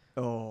Blood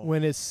Oh,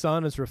 when his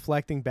son is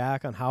reflecting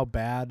back on how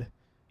bad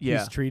yeah,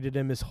 he's treated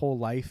him his whole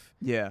life.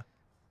 yeah.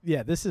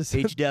 Yeah, this is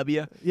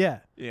HW. yeah,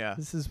 Yeah,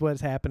 this is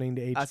what's happening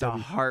to HW. that's a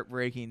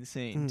heartbreaking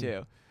scene Mm.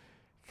 too,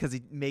 because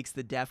he makes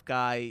the deaf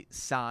guy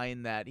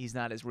sign that he's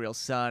not his real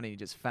son, and he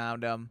just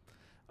found him.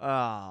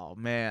 Oh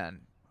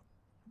man,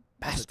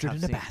 That's a Bastard tough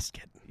in a scene.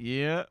 basket.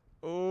 Yeah.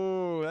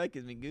 Oh, that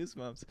gives me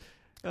goosebumps.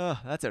 Oh,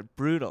 that's a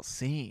brutal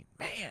scene.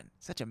 Man,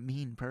 such a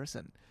mean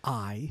person.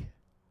 I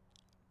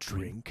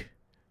drink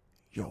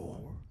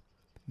your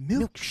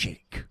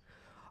milkshake.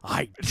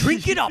 I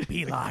drink it up,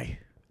 Eli.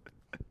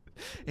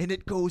 and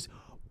it goes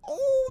all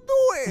the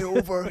way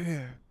over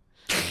here.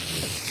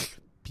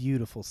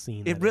 Beautiful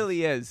scene. It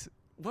really is.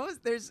 What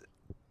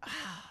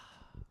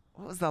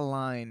was the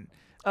line?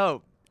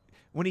 Oh,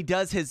 when he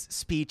does his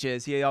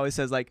speeches, he always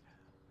says like,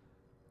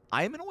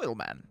 "I am an oil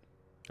man.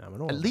 I'm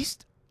an old At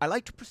least I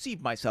like to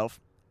perceive myself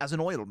as an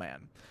oil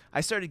man."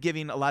 I started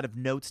giving a lot of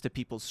notes to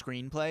people's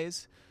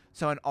screenplays.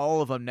 So in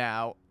all of them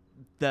now,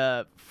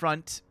 the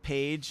front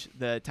page,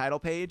 the title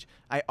page,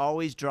 I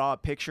always draw a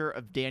picture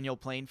of Daniel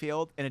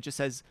Plainfield, and it just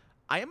says,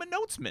 "I am a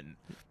notesman."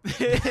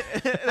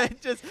 And I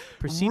just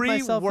perceive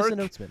myself as a rework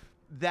notesman.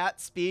 that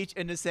speech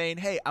into saying,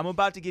 "Hey, I'm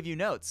about to give you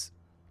notes,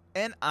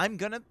 and I'm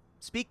going to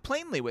speak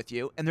plainly with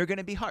you, and they're going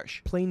to be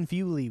harsh." Plain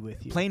viewly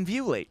with you. Plain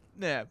viewly.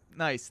 Yeah,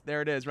 nice.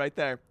 There it is right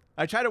there.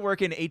 I try to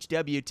work in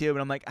HW too,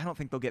 but I'm like, I don't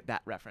think they'll get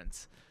that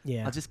reference.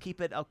 Yeah.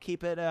 I'll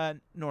keep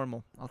it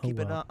normal. I'll Oh, keep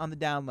it well. on the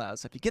down low.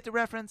 So if you get the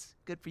reference,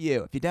 good for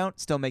you. If you don't,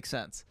 still makes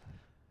sense.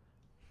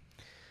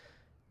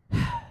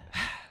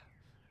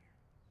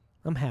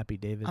 I'm happy,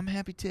 David. I'm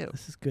happy too.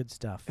 This is good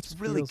stuff. It's This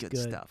really feels good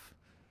stuff.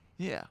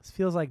 Yeah. This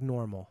feels like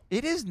normal.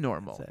 It is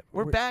normal. That's it.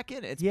 We're We're- back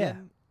in it. It's yeah.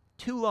 been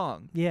too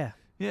long. Yeah.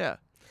 Yeah.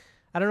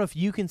 I don't know if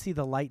you can see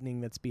the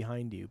lightning that's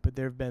behind you, but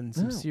there have been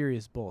some No.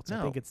 serious bolts. I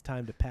No. think it's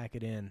time to pack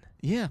it in.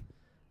 Yeah.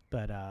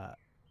 But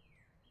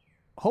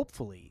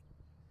hopefully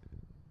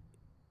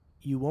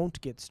you won't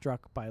get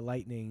struck by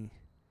lightning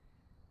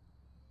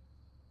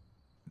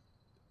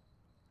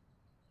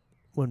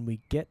when we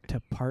get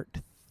to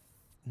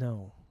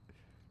no.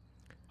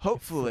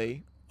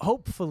 Hopefully.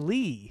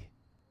 Hopefully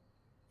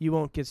you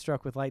won't get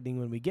struck with lightning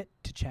when we get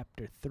to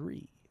chapter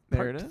 3. There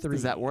Part it is. 3.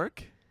 Does that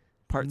work?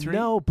 Part 3?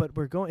 No, but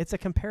it's a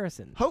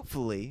comparison.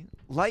 Hopefully,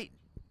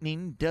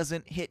 lightning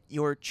doesn't hit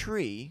your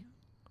tree.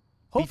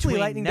 Hopefully between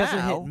lightning doesn't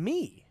now- hit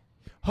me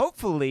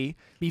Hopefully,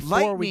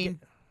 before we lightning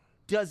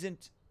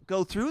doesn't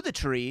go through the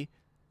tree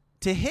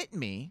to hit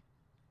me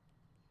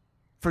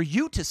for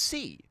you to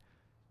see.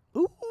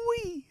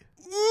 Ooh-wee.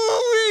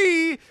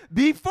 Ooh-wee,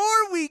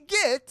 before we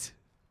get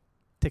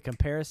To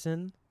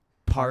comparison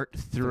part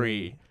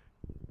 3.